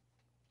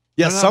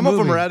 Yeah, They're not some of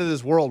them moving. are out of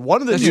this world.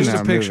 One of the That's dudes,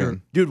 just a picture.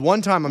 dude,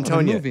 one time I'm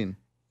telling you, moving.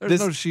 There's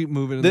no sheep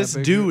moving in this that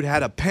picture. dude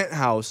had a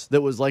penthouse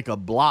that was like a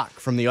block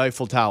from the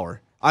Eiffel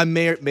Tower. I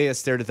may have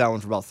stared at that one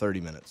for about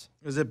 30 minutes.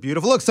 Is it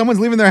beautiful? Look, someone's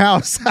leaving their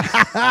house.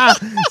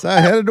 So I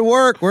headed to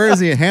work. Where is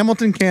he? In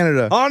Hamilton,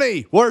 Canada.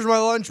 Honey, where's my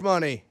lunch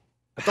money?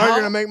 I thought you were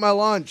going to make my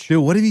lunch.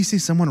 Dude, what if you see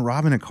someone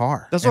robbing a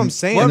car? That's what I'm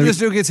saying. What if this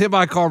dude gets hit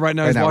by a car right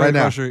now? He's walking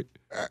across the street.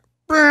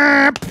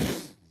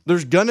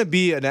 There's going to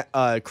be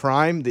a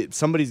crime that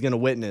somebody's going to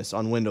witness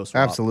on Windows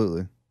Swap.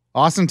 Absolutely.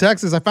 Austin,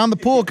 Texas. I found the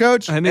pool,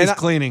 Coach. And it's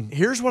cleaning.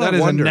 Here's what That I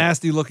is wonder. a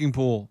nasty looking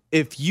pool.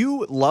 If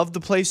you love the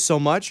place so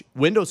much,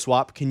 Windows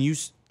Swap, can you,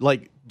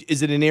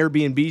 is it an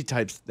Airbnb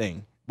type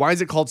thing? Why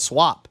is it called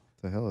Swap?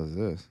 What the hell is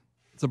this?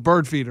 It's a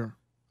bird feeder.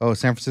 Oh,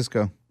 San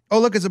Francisco. Oh,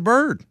 look, it's a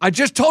bird. I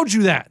just told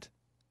you that.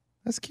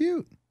 That's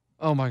cute.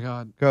 Oh my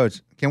God.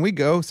 Coach, can we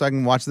go so I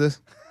can watch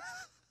this?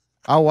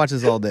 I'll watch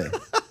this all day.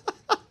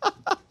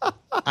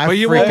 But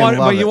you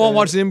won't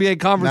watch the NBA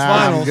conference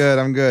finals.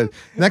 I'm good.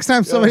 Next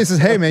time somebody says,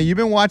 hey, man, you've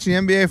been watching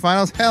NBA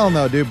finals? Hell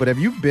no, dude. But have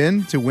you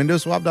been to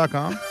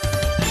windowswap.com?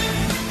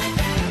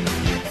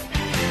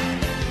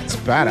 It's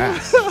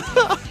badass.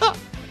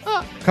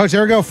 Coach,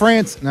 here we go.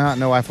 France.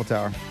 No Eiffel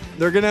Tower.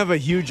 they're going to have a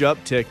huge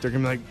uptick. They're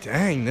going to be like,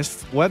 dang,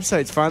 this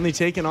website's finally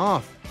taken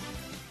off.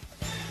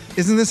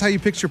 Isn't this how you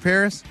picture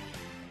Paris?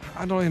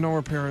 I don't even know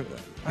where Paris.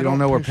 You don't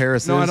know where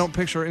Paris is? No, I don't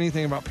picture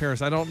anything about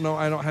Paris. I don't know.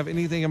 I don't have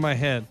anything in my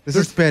head. This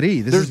is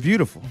Paris. This is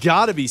beautiful.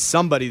 Got to be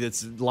somebody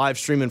that's live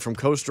streaming from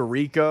Costa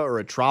Rica or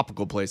a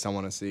tropical place I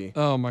want to see.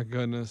 Oh my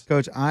goodness,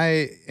 Coach,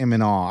 I am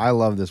in awe. I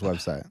love this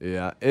website.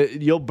 Yeah,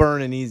 you'll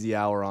burn an easy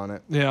hour on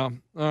it. Yeah. All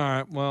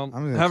right. Well,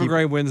 have a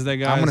great Wednesday,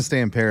 guys. I'm going to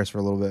stay in Paris for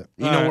a little bit.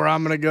 You know where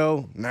I'm going to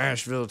go?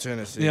 Nashville,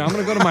 Tennessee. Yeah, I'm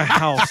going to go to my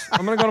house.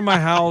 I'm going to go to my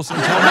house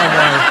and tell my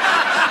wife.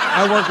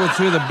 I work with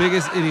two of the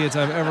biggest idiots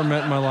I've ever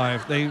met in my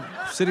life. They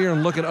sit here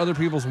and look at other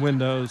people's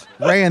windows.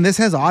 Ray, and this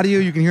has audio.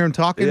 You can hear them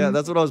talking? Yeah,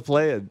 that's what I was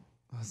playing.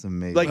 That's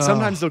amazing. Like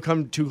sometimes they'll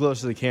come too close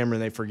to the camera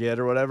and they forget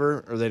or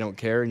whatever, or they don't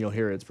care, and you'll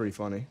hear it. It's pretty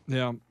funny.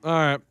 Yeah. All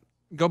right.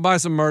 Go buy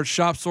some merch.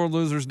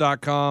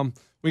 ShopSoreLosers.com.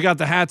 We got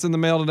the hats in the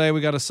mail today.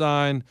 We got a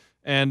sign.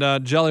 And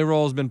Jelly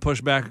Roll has been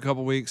pushed back a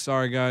couple weeks.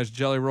 Sorry, guys.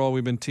 Jelly Roll,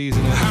 we've been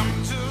teasing it.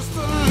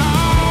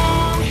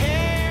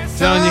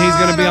 Telling you he's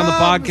going to be on the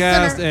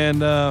podcast,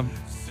 and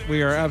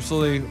we are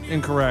absolutely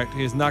incorrect.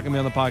 He is not going to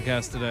be on the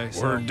podcast today.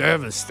 So. We're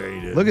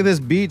devastated. Look at this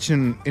beach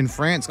in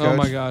France, Coach. Oh,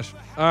 my gosh.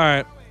 All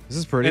right. This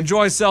is pretty.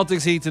 Enjoy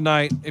Celtics Heat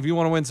tonight. If you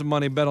want to win some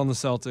money, bet on the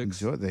Celtics.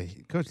 Enjoy the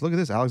Heat. Coach, look at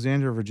this.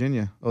 Alexandria,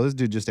 Virginia. Oh, this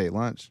dude just ate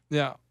lunch.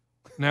 Yeah.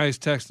 Now he's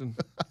texting.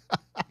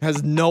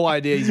 Has no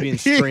idea he's being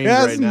streamed right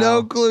now. He has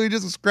no clue. He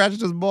just scratched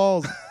his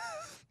balls.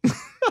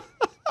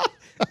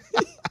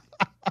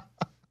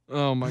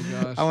 Oh, my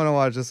gosh. I want to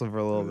watch this one for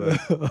a little bit.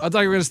 I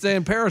thought you were going to stay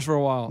in Paris for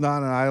a while. No,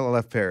 I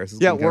left Paris.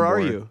 Yeah, where are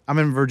you? I'm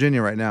in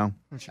Virginia right now.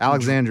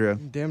 Alexandria.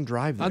 Damn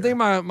drive there. I think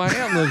my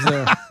aunt lives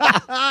there.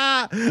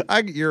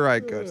 You're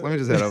right, Coach. Let me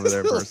just head over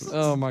there first.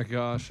 Oh, my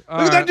gosh.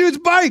 Look at that dude's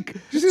bike.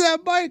 Did you see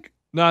that bike?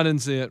 No, I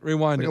didn't see it.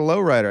 Rewind It's it. like a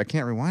lowrider. I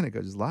can't rewind it,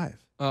 Coach. It's live.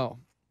 Oh.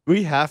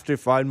 We have to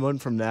find one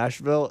from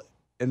Nashville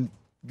and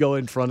go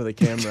in front of the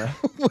camera.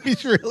 We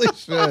really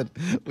should.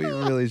 We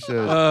really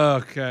should.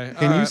 Okay.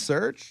 Can you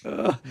search?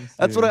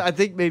 That's what I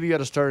think. Maybe you got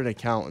to start an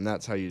account, and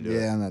that's how you do it.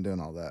 Yeah, I'm not doing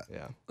all that.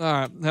 Yeah. All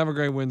right. Have a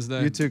great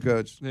Wednesday. You too,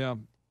 Coach. Yeah.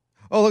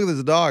 Oh, look at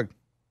this dog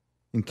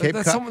in Cape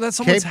That's someone's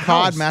Cod,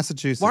 house.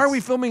 Massachusetts. Why are we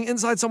filming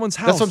inside someone's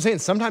house? That's what I'm saying.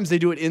 Sometimes they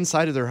do it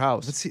inside of their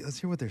house. Let's see. Let's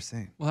hear what they're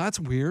saying. Well, that's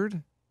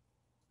weird.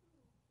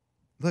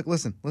 Look,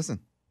 listen.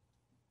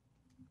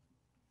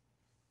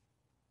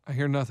 I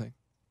hear nothing.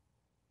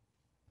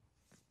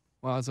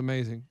 Wow, that's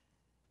amazing.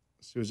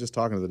 She was just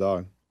talking to the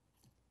dog.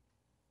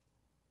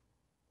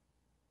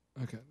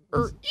 Okay.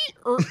 That's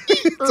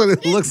what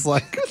it looks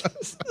like.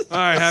 All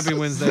right, happy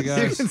Wednesday,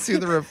 guys. You can see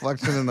the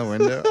reflection in the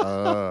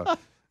window.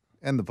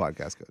 End the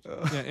podcast,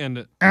 Coach. Yeah, end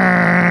it.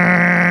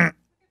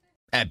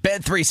 At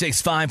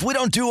Bet365, we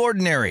don't do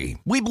ordinary.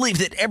 We believe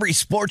that every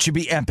sport should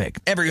be epic.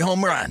 Every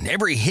home run,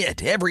 every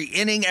hit, every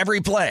inning, every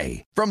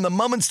play. From the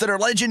moments that are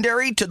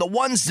legendary to the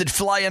ones that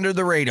fly under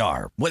the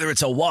radar. Whether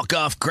it's a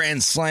walk-off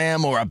grand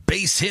slam or a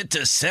base hit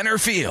to center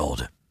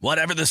field.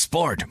 Whatever the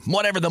sport,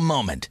 whatever the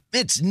moment.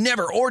 It's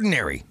never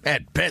ordinary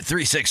at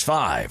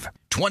Bet365.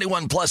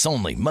 21 plus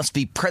only. Must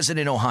be present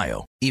in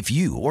Ohio. If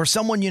you or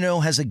someone you know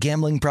has a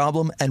gambling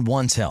problem and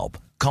wants help,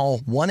 call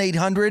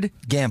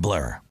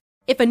 1-800-GAMBLER.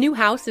 If a new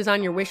house is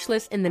on your wish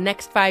list in the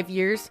next 5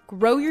 years,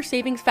 grow your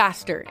savings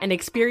faster and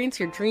experience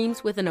your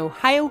dreams with an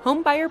Ohio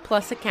Homebuyer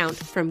Plus account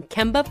from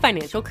Kemba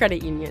Financial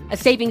Credit Union. A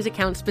savings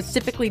account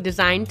specifically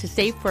designed to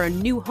save for a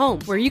new home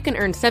where you can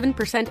earn 7%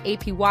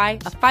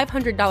 APY,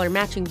 a $500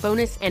 matching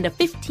bonus, and a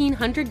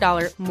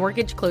 $1,500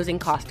 mortgage closing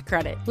cost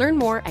credit. Learn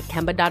more at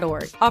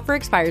Kemba.org. Offer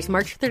expires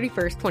March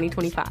 31st,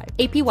 2025.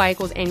 APY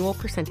equals annual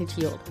percentage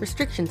yield.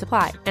 Restrictions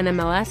apply.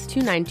 NMLS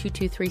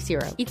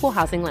 292230. Equal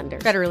housing lender.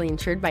 Federally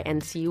insured by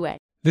NCUA.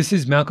 This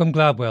is Malcolm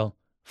Gladwell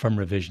from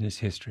Revisionist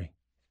History.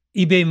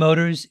 eBay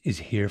Motors is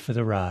here for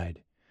the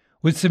ride.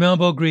 With some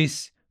elbow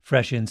grease,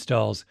 fresh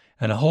installs,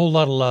 and a whole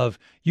lot of love,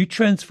 you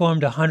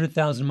transformed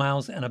 100,000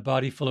 miles and a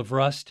body full of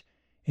rust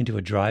into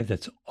a drive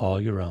that's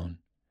all your own.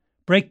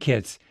 Brake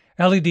kits,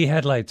 LED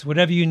headlights,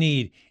 whatever you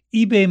need,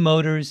 eBay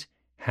Motors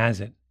has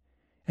it.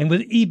 And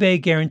with eBay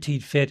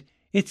Guaranteed Fit,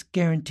 it's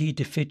guaranteed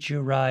to fit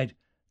your ride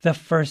the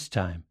first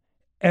time,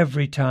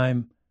 every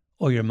time,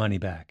 or your money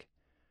back.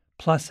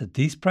 Plus, at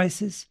these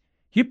prices,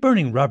 you're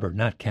burning rubber,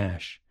 not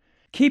cash.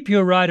 Keep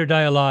your ride or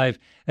die alive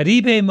at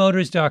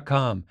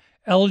ebaymotors.com.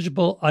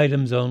 Eligible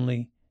items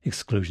only.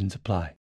 Exclusions apply.